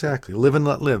 exactly. Live and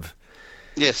let live.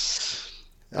 Yes.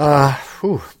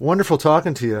 Wonderful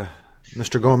talking to you,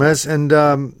 Mr. Gomez. And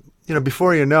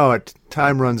before you know it,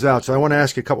 time runs out. So I want to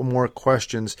ask you a couple more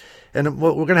questions. And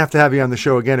we're going to have you on the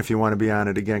show again if you want to be on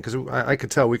it again, because I could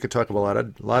tell we could talk about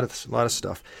a lot of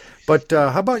stuff. But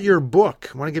how about your book?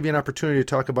 I want to give you an opportunity to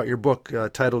talk about your book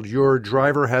titled "Your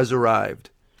Driver Has Arrived."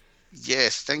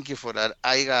 Yes, thank you for that.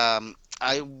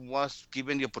 I was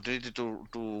given the opportunity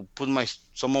to put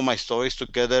some of my stories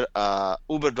together,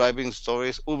 Uber driving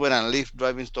stories, Uber and Lyft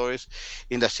driving stories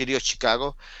in the city of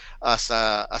Chicago as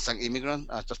an immigrant.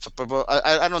 I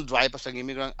don't drive as an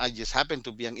immigrant. I just happen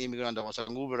to be an immigrant that was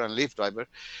an Uber and Lyft driver,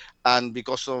 and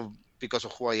because of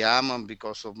who I am and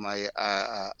because of my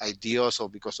ideas or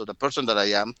because of the person that I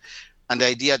am and the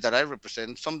idea that I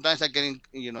represent, sometimes I get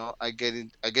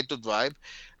to drive.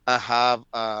 I have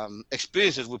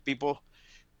experiences with people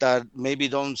that maybe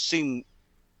don't seem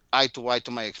eye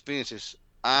to my experiences,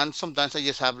 and sometimes I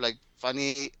just have like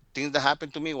funny things that happen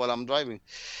to me while I'm driving.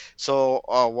 So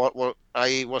what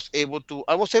I was able to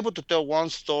tell one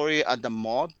story at the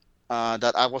mall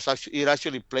that it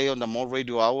actually played on the mall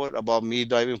radio hour about me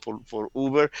driving for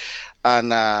Uber,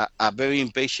 and a very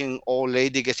impatient old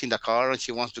lady gets in the car and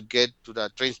she wants to get to the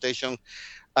train station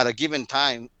at a given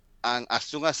time. And as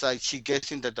soon as she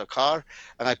gets into the car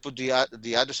and I put the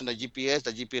address on the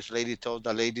GPS lady told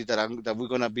the lady that we're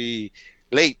gonna be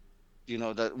late.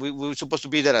 That we were supposed to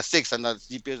be there at 6, and the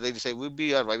GPS lady said we'll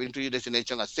be arriving to your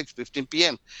destination at 6:15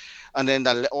 p.m. And then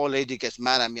the old lady gets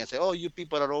mad at me and say, "Oh, you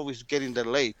people are always getting there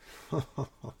late."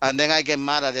 And then I get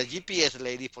mad at the GPS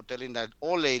lady for telling that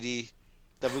old lady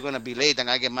that we're gonna be late,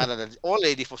 and I get mad at the old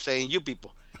lady for saying "you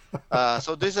people."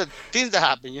 So there's things that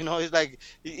happen, it's like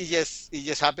it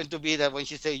just happened to be that when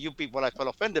she said "you people," I felt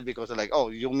offended because they're like, "Oh,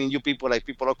 you mean you people like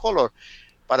people of color?"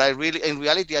 But in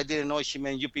reality, I didn't know if she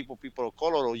meant you people of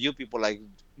color, or you people like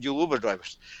you Uber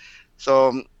drivers.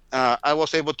 So I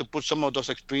was able to put some of those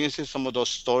experiences, some of those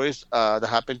stories that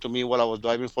happened to me while I was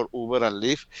driving for Uber and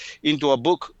Lyft into a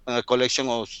book, a collection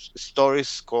of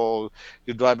stories called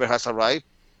 "Your Driver Has Arrived."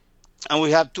 And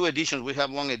we have two editions. We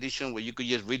have one edition where you could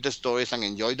just read the stories and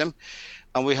enjoy them,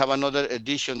 and we have another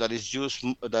edition that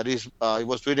it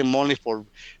was written only for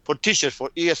teachers, for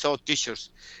ESL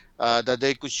teachers, that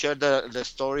they could share the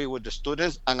story with the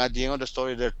students. And at the end of the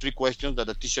story, there are 3 questions that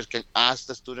the teachers can ask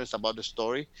the students about the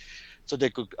story, so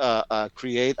they could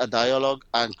create a dialogue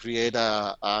and create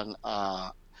a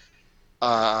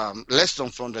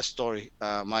lesson from the story.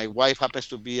 My wife happens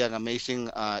to be an amazing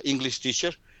English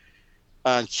teacher,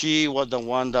 and she was the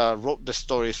one that wrote the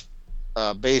stories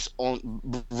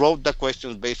wrote the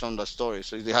questions based on the story.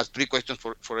 So it has 3 questions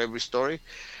for every story,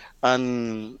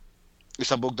 and it's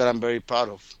a book that I'm very proud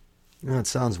of. Yeah, it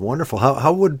sounds wonderful.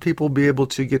 How would people be able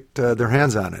to get their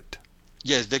hands on it?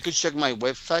 Yes, they could check my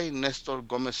website,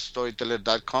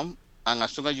 NestorGomezStoryteller.com. And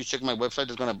as soon as you check my website,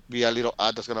 there's going to be a little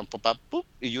ad that's going to pop up. Boop,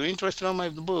 if you're interested in my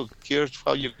book, here's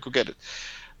how you could get it.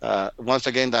 Once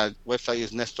again, that website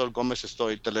is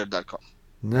NestorGomezStoryteller.com.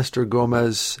 Nestor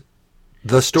Gomez,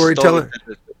 the storyteller?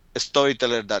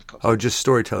 Storyteller.com. Oh, just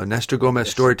storyteller. Nestor Gomez,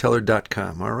 yes.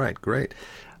 Storyteller.com. All right, great.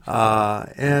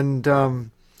 And are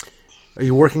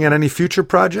you working on any future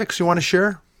projects you want to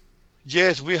share?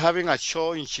 Yes, we're having a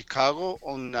show in Chicago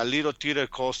on a little theater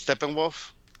called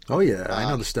Steppenwolf. Oh yeah, I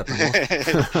know the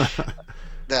Steppenwolf.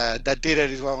 That theater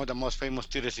is one of the most famous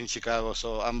theaters in Chicago.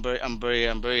 So I'm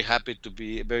very happy to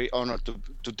be very honored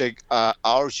to take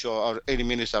our show, our 80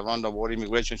 Minutes Around the World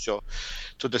Immigration Show,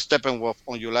 to the Steppenwolf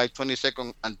on July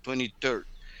 22nd and 23rd.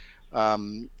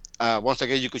 Once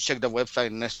again, you could check the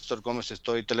website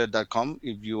NestorGomezStoryteller.com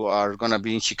if you are gonna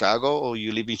be in Chicago, or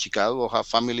you live in Chicago, or have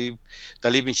family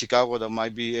that live in Chicago that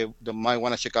might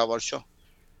want to check out our show.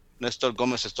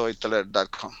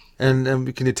 NestorGomezStoryteller.com.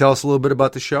 And can you tell us a little bit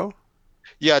about the show?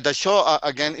 Yeah, the show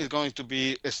again is going to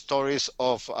be stories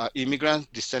of immigrants,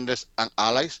 descendants, and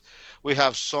allies. We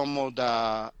have some of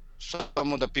the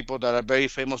people that are very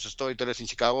famous storytellers in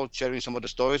Chicago sharing some of the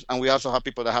stories, and we also have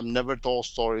people that have never told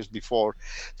stories before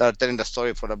that are telling the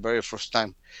story for the very first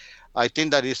time. I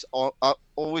think that is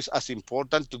always as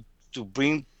important to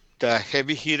bring the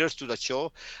heavy hitters to the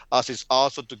show as it's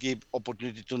also to give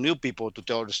opportunity to new people to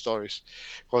tell the stories.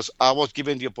 Because I was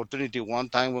given the opportunity one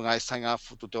time when I signed up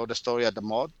to tell the story at the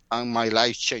Mod, and my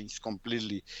life changed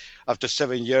completely. After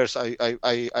 7 years, I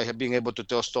have been able to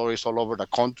tell stories all over the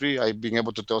country. I've been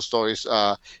able to tell stories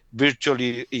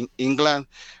virtually in England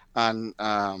and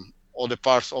other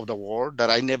parts of the world that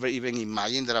I never even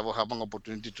imagined that I would have an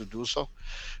opportunity to do so.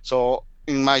 So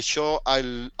in my show, I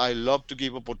love to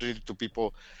give opportunity to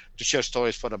people to share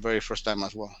stories for the very first time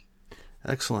as well.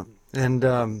 Excellent. And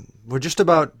we're just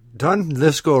about done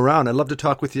this go around. I'd love to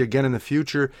talk with you again in the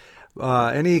future.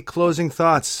 Any closing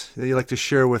thoughts that you'd like to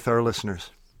share with our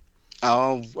listeners?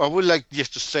 I would like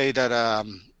just to say that,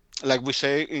 like we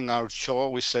say in our show,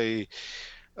 we say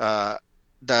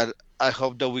that I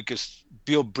hope that we could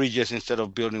build bridges instead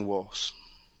of building walls.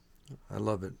 I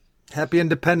love it. Happy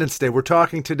Independence Day. We're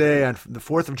talking today on the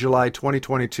 4th of July,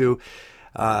 2022.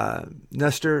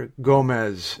 Nestor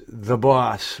Gomez, the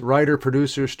boss, writer,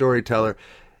 producer, storyteller.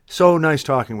 So nice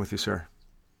talking with you, sir.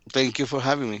 Thank you for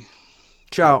having me.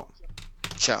 Ciao.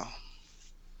 Ciao.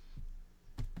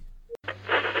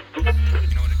 When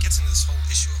it gets into this whole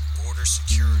issue of border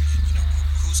security,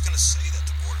 who's going to say that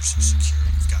the borders are secure?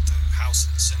 We've got the House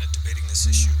and the Senate debating this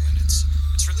issue, and it's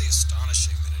really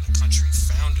astonishing that in a country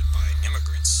founded by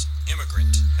immigrants,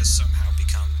 immigrant has somehow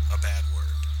become a bad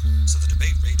word. So the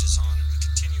debate rages on, and we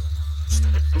continue along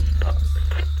with our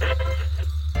story.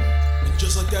 And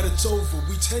just like that, it's over.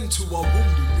 We tend to our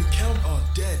wounded, we count our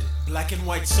dead. Black and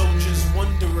white soldiers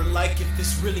wonder alike if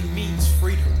this really means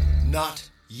freedom. Not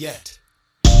yet.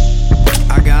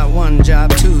 I got 1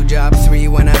 job, 2 job, 3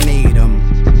 when I need them.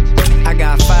 I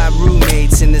got 5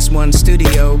 roommates in this one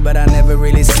studio, but I never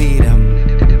really see them.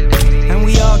 And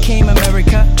we all came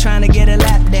America trying to get a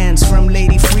lap dance from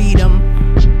Lady Freedom.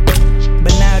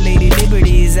 But now Lady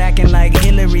Liberty is acting like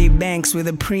Hillary Banks with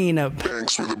a prenup.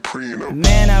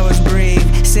 Man, I was brave,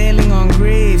 sailing on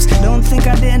graves. Don't think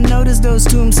I didn't notice those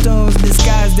tombstones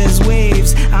disguised as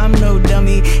waves. I'm no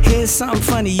dummy, here's something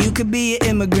funny. You could be an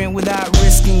immigrant without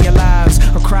risking your lives,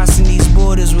 or crossing these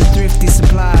borders with thrifty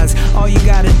supplies. All you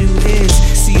gotta do is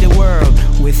see the world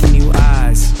with new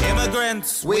eyes.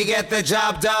 Immigrants, we get the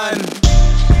job done.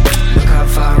 Look how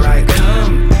far I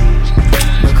come.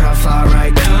 Look how far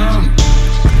I come.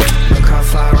 Look how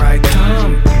far I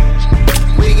come.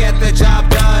 We get the job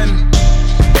done.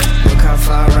 Look how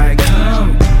far I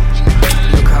come.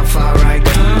 Look how far I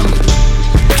come.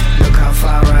 Look how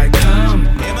far I come.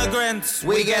 Immigrants,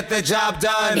 we get the job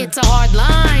done. It's a hard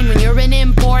line when you're an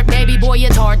import, baby boy,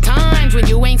 it's hard times when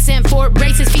you ain't sent for it.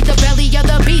 Races feed the belly of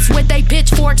the beast with they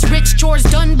pitchforks. Rich chores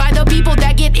done by the people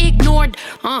that get ignored.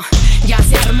 Ya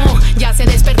se armó, ya se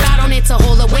despertaron. It's a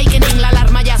whole awakening. La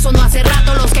alarma ya sonó hace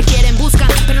rato. Los que quieren buscan,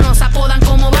 pero nos apodan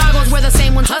como vagos. We're the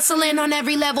same ones hustling on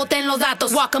every level. Ten los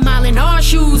datos. Walk a mile in our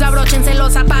shoes. Abróchense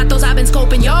los zapatos. I've been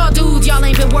scoping y'all dudes. Y'all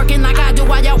ain't been working like I do.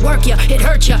 Why y'all work ya? It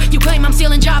hurt ya. You claim I'm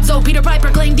stealing jobs. Oh, Peter Piper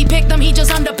claimed he picked them. He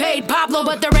just underpaid Pablo.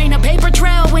 But there ain't a paper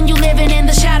trail when you living in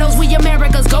the shadows. We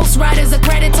America's ghost riders. The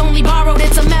credit's only borrowed.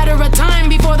 It's a matter of time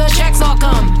before the checks all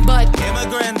come. But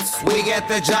immigrants, we get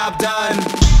the job done.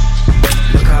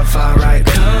 Look how far I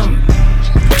come.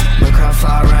 Look how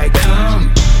far I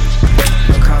come.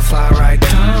 Look how far I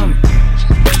come.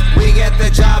 We get the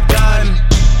job done.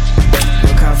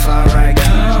 Look how far I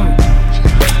come.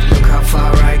 Look how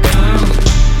far I come.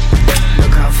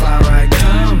 Look how far I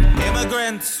come.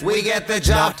 Immigrants, we get the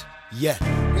job. Not yet.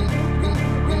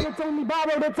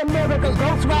 borrowed, it's America's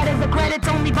Ghost Riders. The credits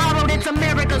only borrowed, it's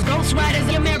America's Ghost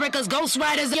Riders. America's Ghost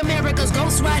Riders. America's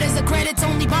Ghost Riders. The credits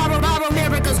only borrowed.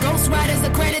 America's Ghost Riders. The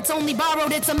credits only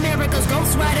borrowed, it's America's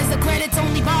Ghost Riders. The credits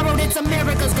only borrowed, it's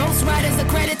America's Ghost Riders. The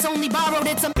credits only borrowed,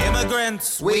 it's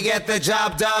Immigrants, we get the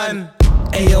job done.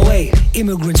 AOA,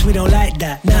 immigrants, we don't like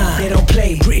that. Nah, they don't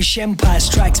play. British Empire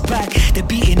strikes back. They're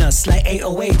beating us like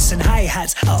 808s and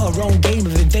hi-hats at our own game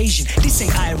of invasion. This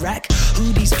ain't Iraq.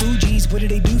 Who these Fugees? What do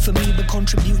they do for me but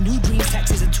contribute new dreams,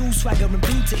 taxes and tool swagger and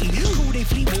food to eat? Cool, they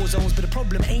flee war zones, but the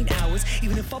problem ain't ours.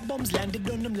 Even if our bombs landed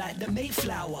on them like the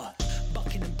Mayflower.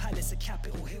 Buckingham Palace, a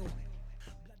Capitol Hill.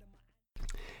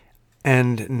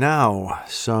 And now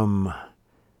some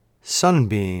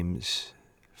sunbeams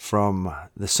from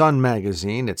the Sun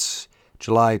magazine. It's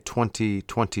July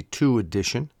 2022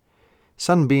 edition.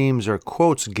 Sunbeams are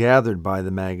quotes gathered by the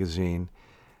magazine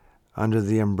under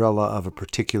the umbrella of a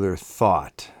particular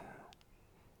thought.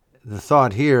 The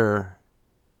thought here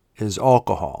is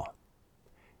alcohol.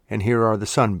 And here are the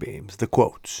sunbeams, the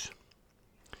quotes.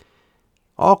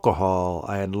 Alcohol,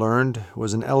 I had learned,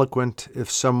 was an eloquent, if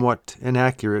somewhat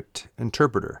inaccurate,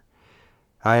 interpreter.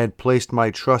 I had placed my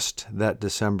trust that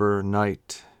December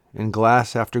night in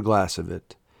glass after glass of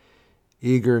it,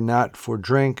 eager not for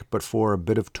drink but for a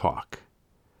bit of talk.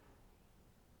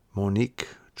 Monique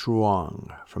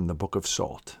Truong from the Book of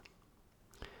Salt.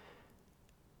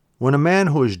 When a man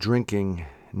who is drinking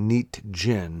neat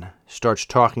gin starts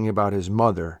talking about his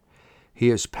mother, he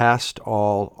is past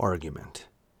all argument.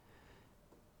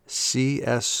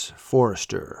 C.S.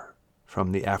 Forrester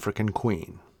from The African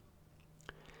Queen.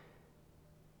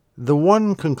 The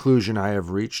one conclusion I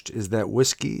have reached is that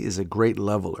whiskey is a great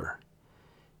leveler.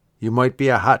 You might be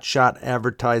a hotshot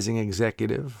advertising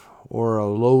executive or a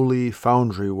lowly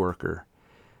foundry worker,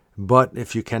 but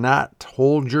if you cannot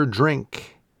hold your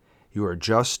drink, you are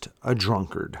just a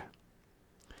drunkard.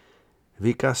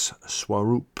 Vikas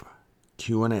Swarup,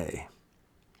 Q&A.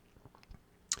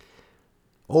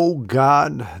 O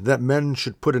God, that men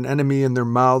should put an enemy in their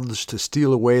mouths to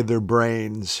steal away their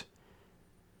brains.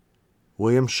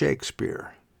 William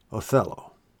Shakespeare,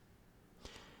 Othello.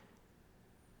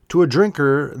 To a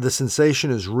drinker, the sensation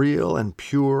is real and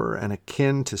pure and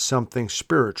akin to something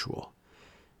spiritual.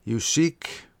 You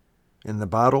seek, in the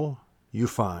bottle you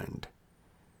find.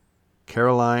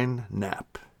 Caroline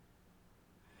Knapp.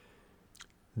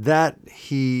 That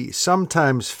he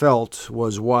sometimes felt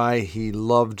was why he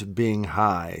loved being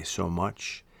high so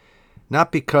much,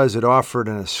 not because it offered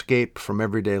an escape from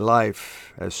everyday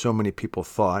life, as so many people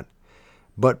thought,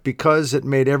 but because it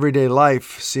made everyday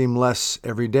life seem less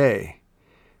everyday.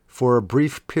 For a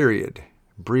brief period,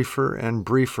 briefer and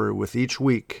briefer with each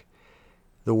week,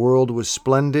 the world was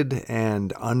splendid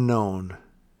and unknown.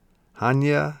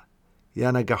 Hanya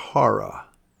Yanagihara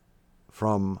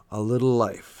from A Little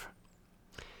Life.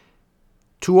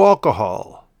 To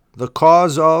alcohol, the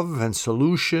cause of and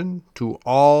solution to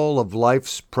all of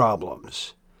life's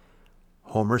problems.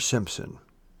 Homer Simpson.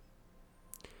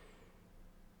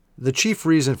 The chief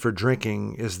reason for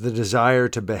drinking is the desire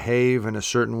to behave in a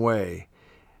certain way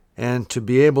and to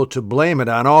be able to blame it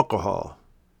on alcohol.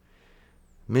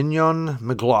 Mignon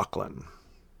McLaughlin.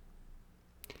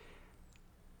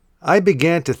 I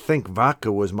began to think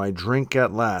vodka was my drink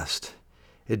at last.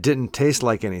 It didn't taste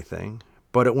like anything,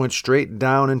 but it went straight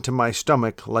down into my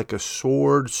stomach like a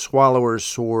sword swallower's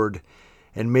sword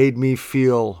and made me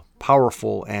feel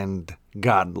powerful and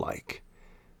godlike.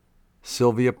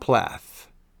 Sylvia Plath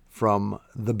from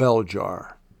The Bell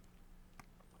Jar.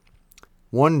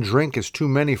 One drink is too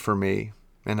many for me,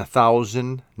 and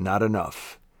 1,000 not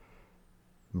enough.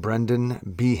 Brendan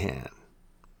Behan.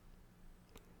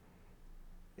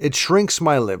 It shrinks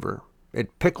my liver,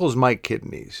 it pickles my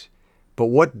kidneys, but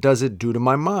what does it do to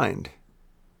my mind?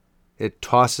 It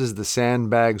tosses the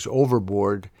sandbags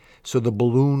overboard so the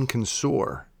balloon can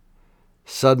soar.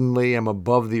 Suddenly I'm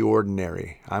above the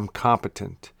ordinary. I'm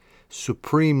competent,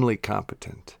 supremely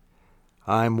competent.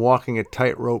 I'm walking a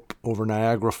tightrope over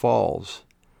Niagara Falls.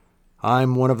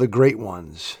 I'm one of the great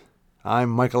ones. I'm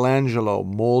Michelangelo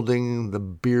molding the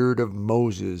beard of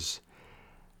Moses.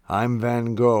 I'm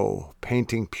Van Gogh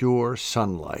painting pure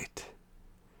sunlight.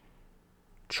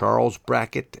 Charles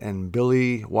Brackett and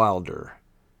Billy Wilder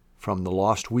from The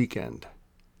Lost Weekend.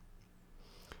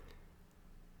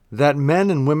 That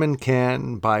men and women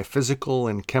can, by physical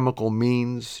and chemical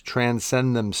means,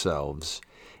 transcend themselves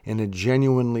in a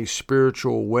genuinely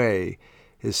spiritual way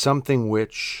is something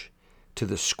which, to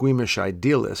the squeamish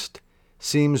idealist,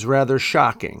 seems rather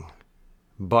shocking.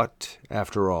 But,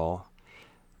 after all,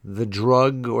 the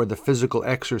drug or the physical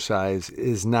exercise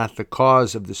is not the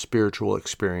cause of the spiritual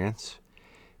experience.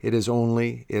 It is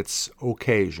only its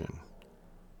occasion.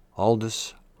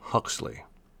 Aldous Huxley.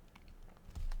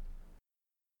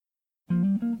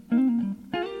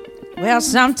 Well,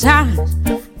 sometimes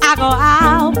I go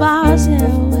out by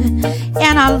myself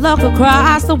and I look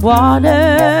across the water,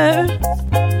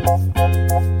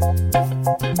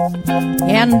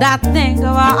 and I think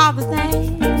of all the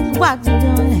things what you're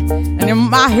doing, and in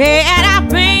my head I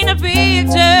paint a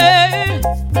picture.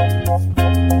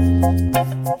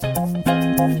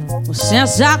 Well,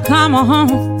 since I come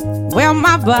home, well,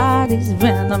 my body's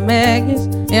been a mess,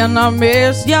 and I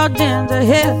miss your ginger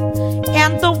hair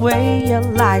and the way you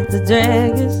like the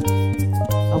daggers.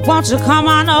 Won't you come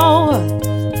on over?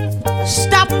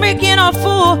 Stop making a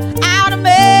fool out of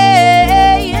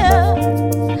me.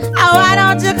 Oh, why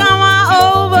don't you come on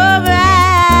over,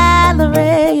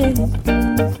 Valerie?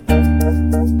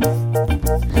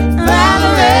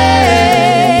 Valerie,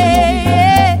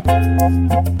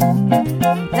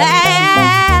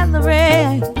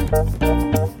 Valerie,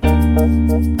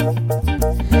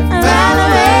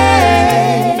 Valerie.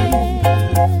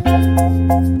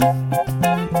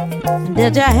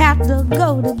 Did you have to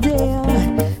go to jail?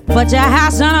 But your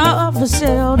house ain't up for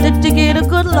sale. Did you get a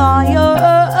good lawyer?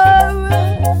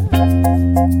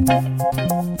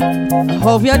 I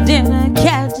hope you didn't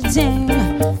catch a thing.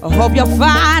 I hope you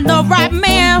find the right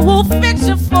man who'll fix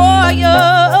it for you.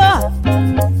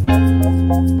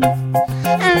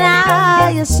 And now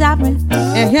you're shopping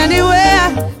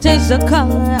anywhere. Change the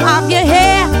color of your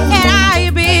hair. And are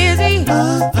you busy?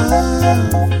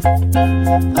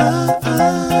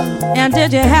 And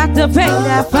did you have to pay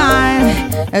that fine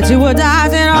that you were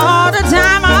dodging all the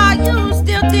time? Are you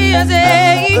still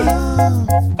dizzy?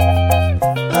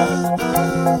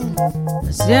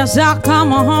 Since I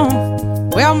come home,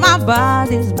 well, my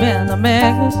body's been a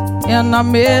mess, and I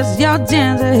miss your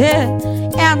ginger hair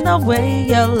and the way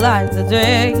you like the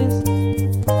days.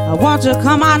 I want you to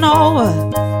come on over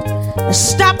and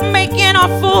stop making a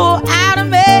fool out of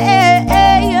me.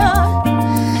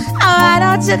 Why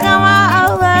don't you come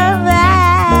on over,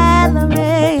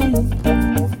 Valerie?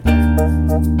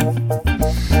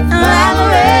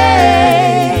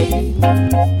 Valerie,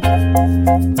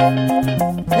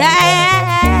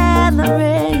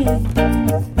 Valerie,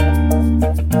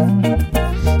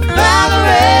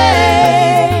 Valerie.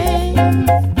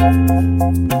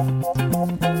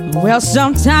 Well,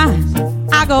 sometimes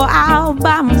I go out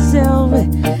by myself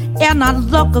and I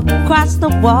look across the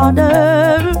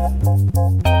water,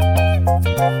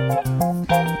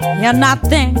 and I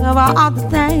think of all the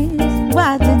things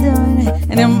what you're doing,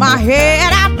 and in my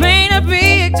head I paint a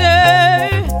picture.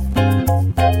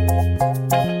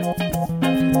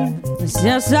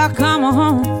 Since I come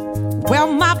home,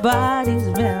 well, my body's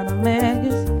been a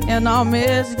mess, and I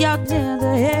miss your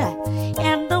ginger hair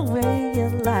and the way you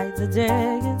like the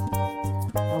daggers.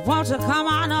 I want you to come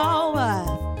on over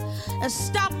and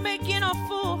stop making a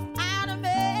fool out of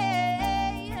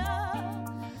me.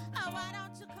 Why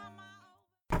don't you come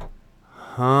on?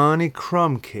 Honey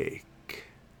crumb cake.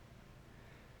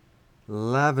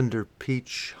 Lavender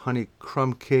peach honey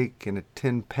crumb cake in a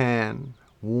tin pan,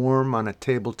 warm on a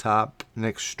tabletop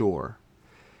next door,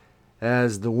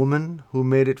 as the woman who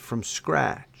made it from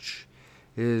scratch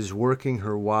is working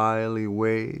her wily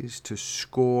ways to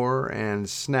score and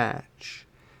snatch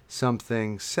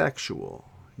something sexual,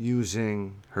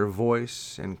 using her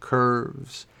voice and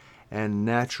curves and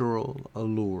natural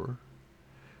allure.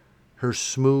 Her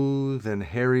smooth and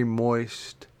hairy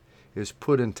moist is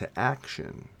put into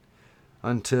action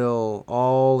until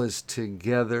all is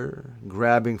together,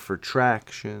 grabbing for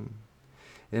traction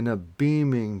in a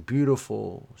beaming,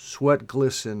 beautiful,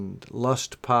 sweat-glistened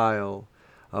lust pile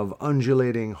of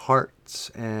undulating hearts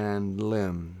and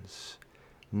limbs.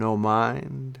 No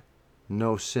mind,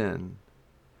 no sin.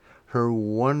 Her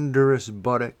wondrous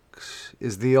buttocks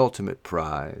is the ultimate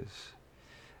prize,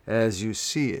 as you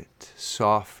see it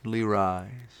softly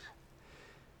rise.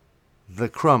 The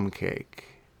crumb cake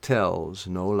tells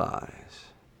no lies.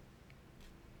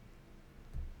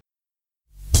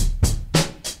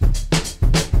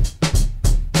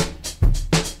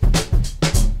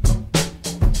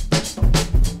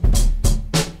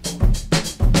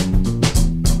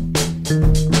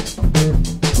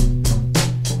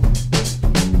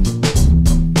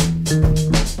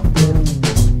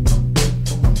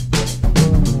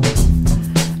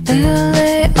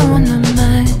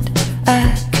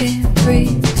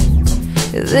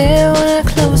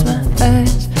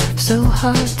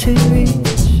 Hard to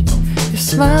reach. Your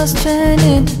smiles turn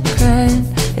into crying.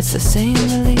 It's the same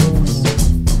release.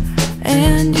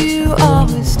 And you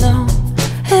always know.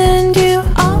 And you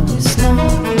always know.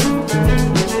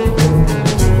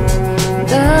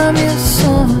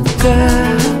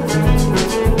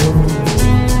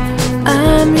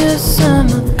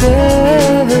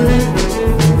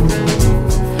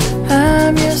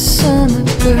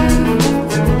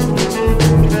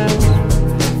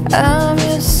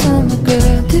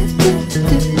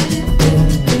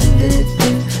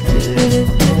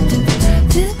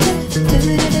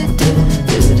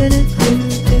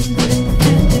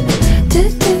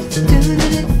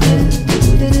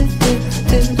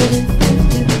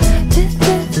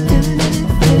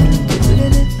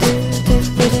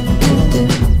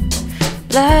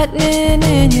 something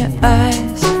in your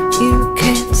eyes, you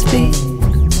can't speak.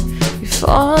 You're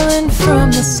falling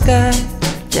from the sky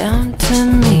down to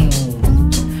me.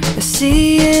 I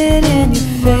see it in your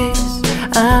face,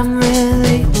 I'm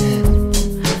relief.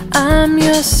 I'm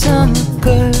your summer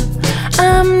girl,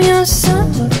 I'm your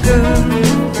summer girl.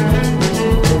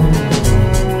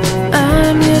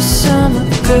 I'm your summer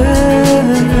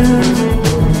girl,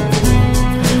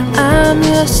 I'm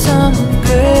your summer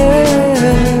girl.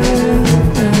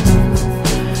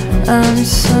 I'm your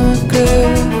summer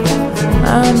girl,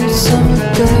 I'm your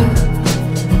summer girl,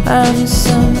 I'm your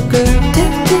summer girl.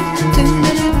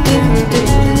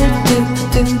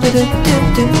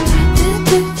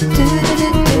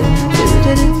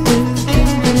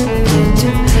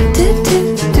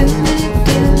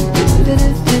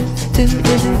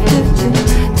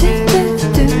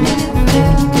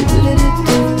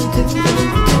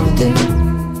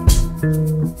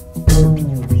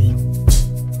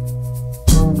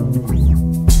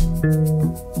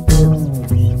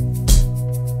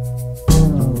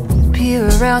 Peer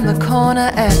around the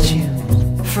corner at you.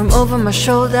 From over my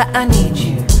shoulder, I need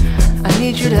you. I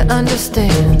need you to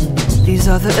understand. These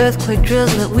are the earthquake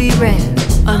drills that we ran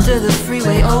under the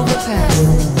freeway overpass.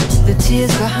 The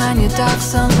tears behind your dark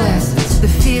sunglasses, the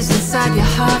fears inside your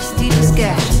heart's deepest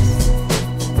gashes.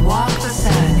 Walk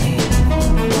beside me,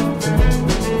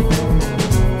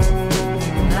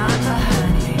 not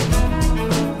behind me.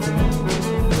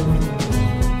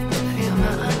 Feel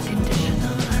my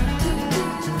unconditional love.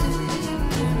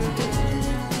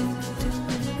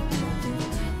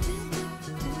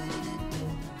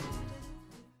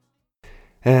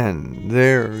 And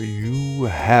there you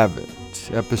have it,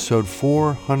 episode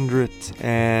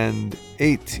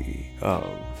 480 of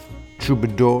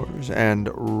Troubadours and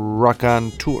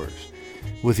Raconteurs,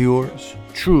 with yours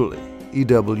truly,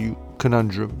 E.W.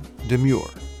 Conundrum Demure.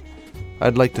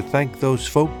 I'd like to thank those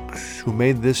folks who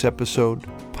made this episode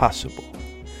possible.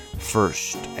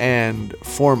 First and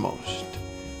foremost,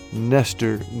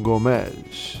 Nestor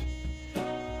Gomez,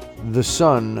 The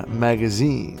Sun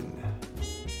Magazine,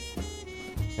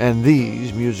 and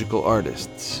these musical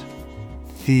artists: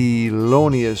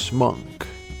 Thelonious Monk,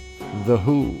 The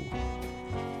Who,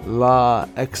 La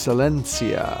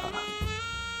Excelencia,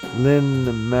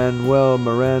 Lin-Manuel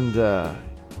Miranda,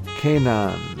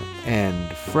 Kanan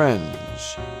and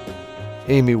Friends,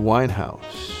 Amy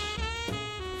Winehouse,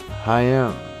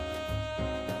 Haim,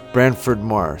 Branford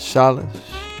Marsalis,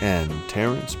 and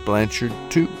Terence Blanchard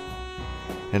too.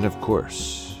 And of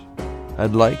course,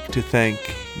 I'd like to thank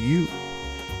you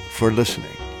for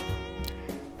listening.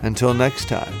 Until next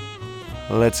time,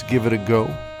 let's give it a go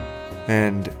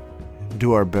and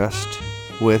do our best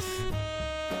with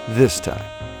this time.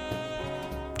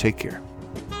 Take care.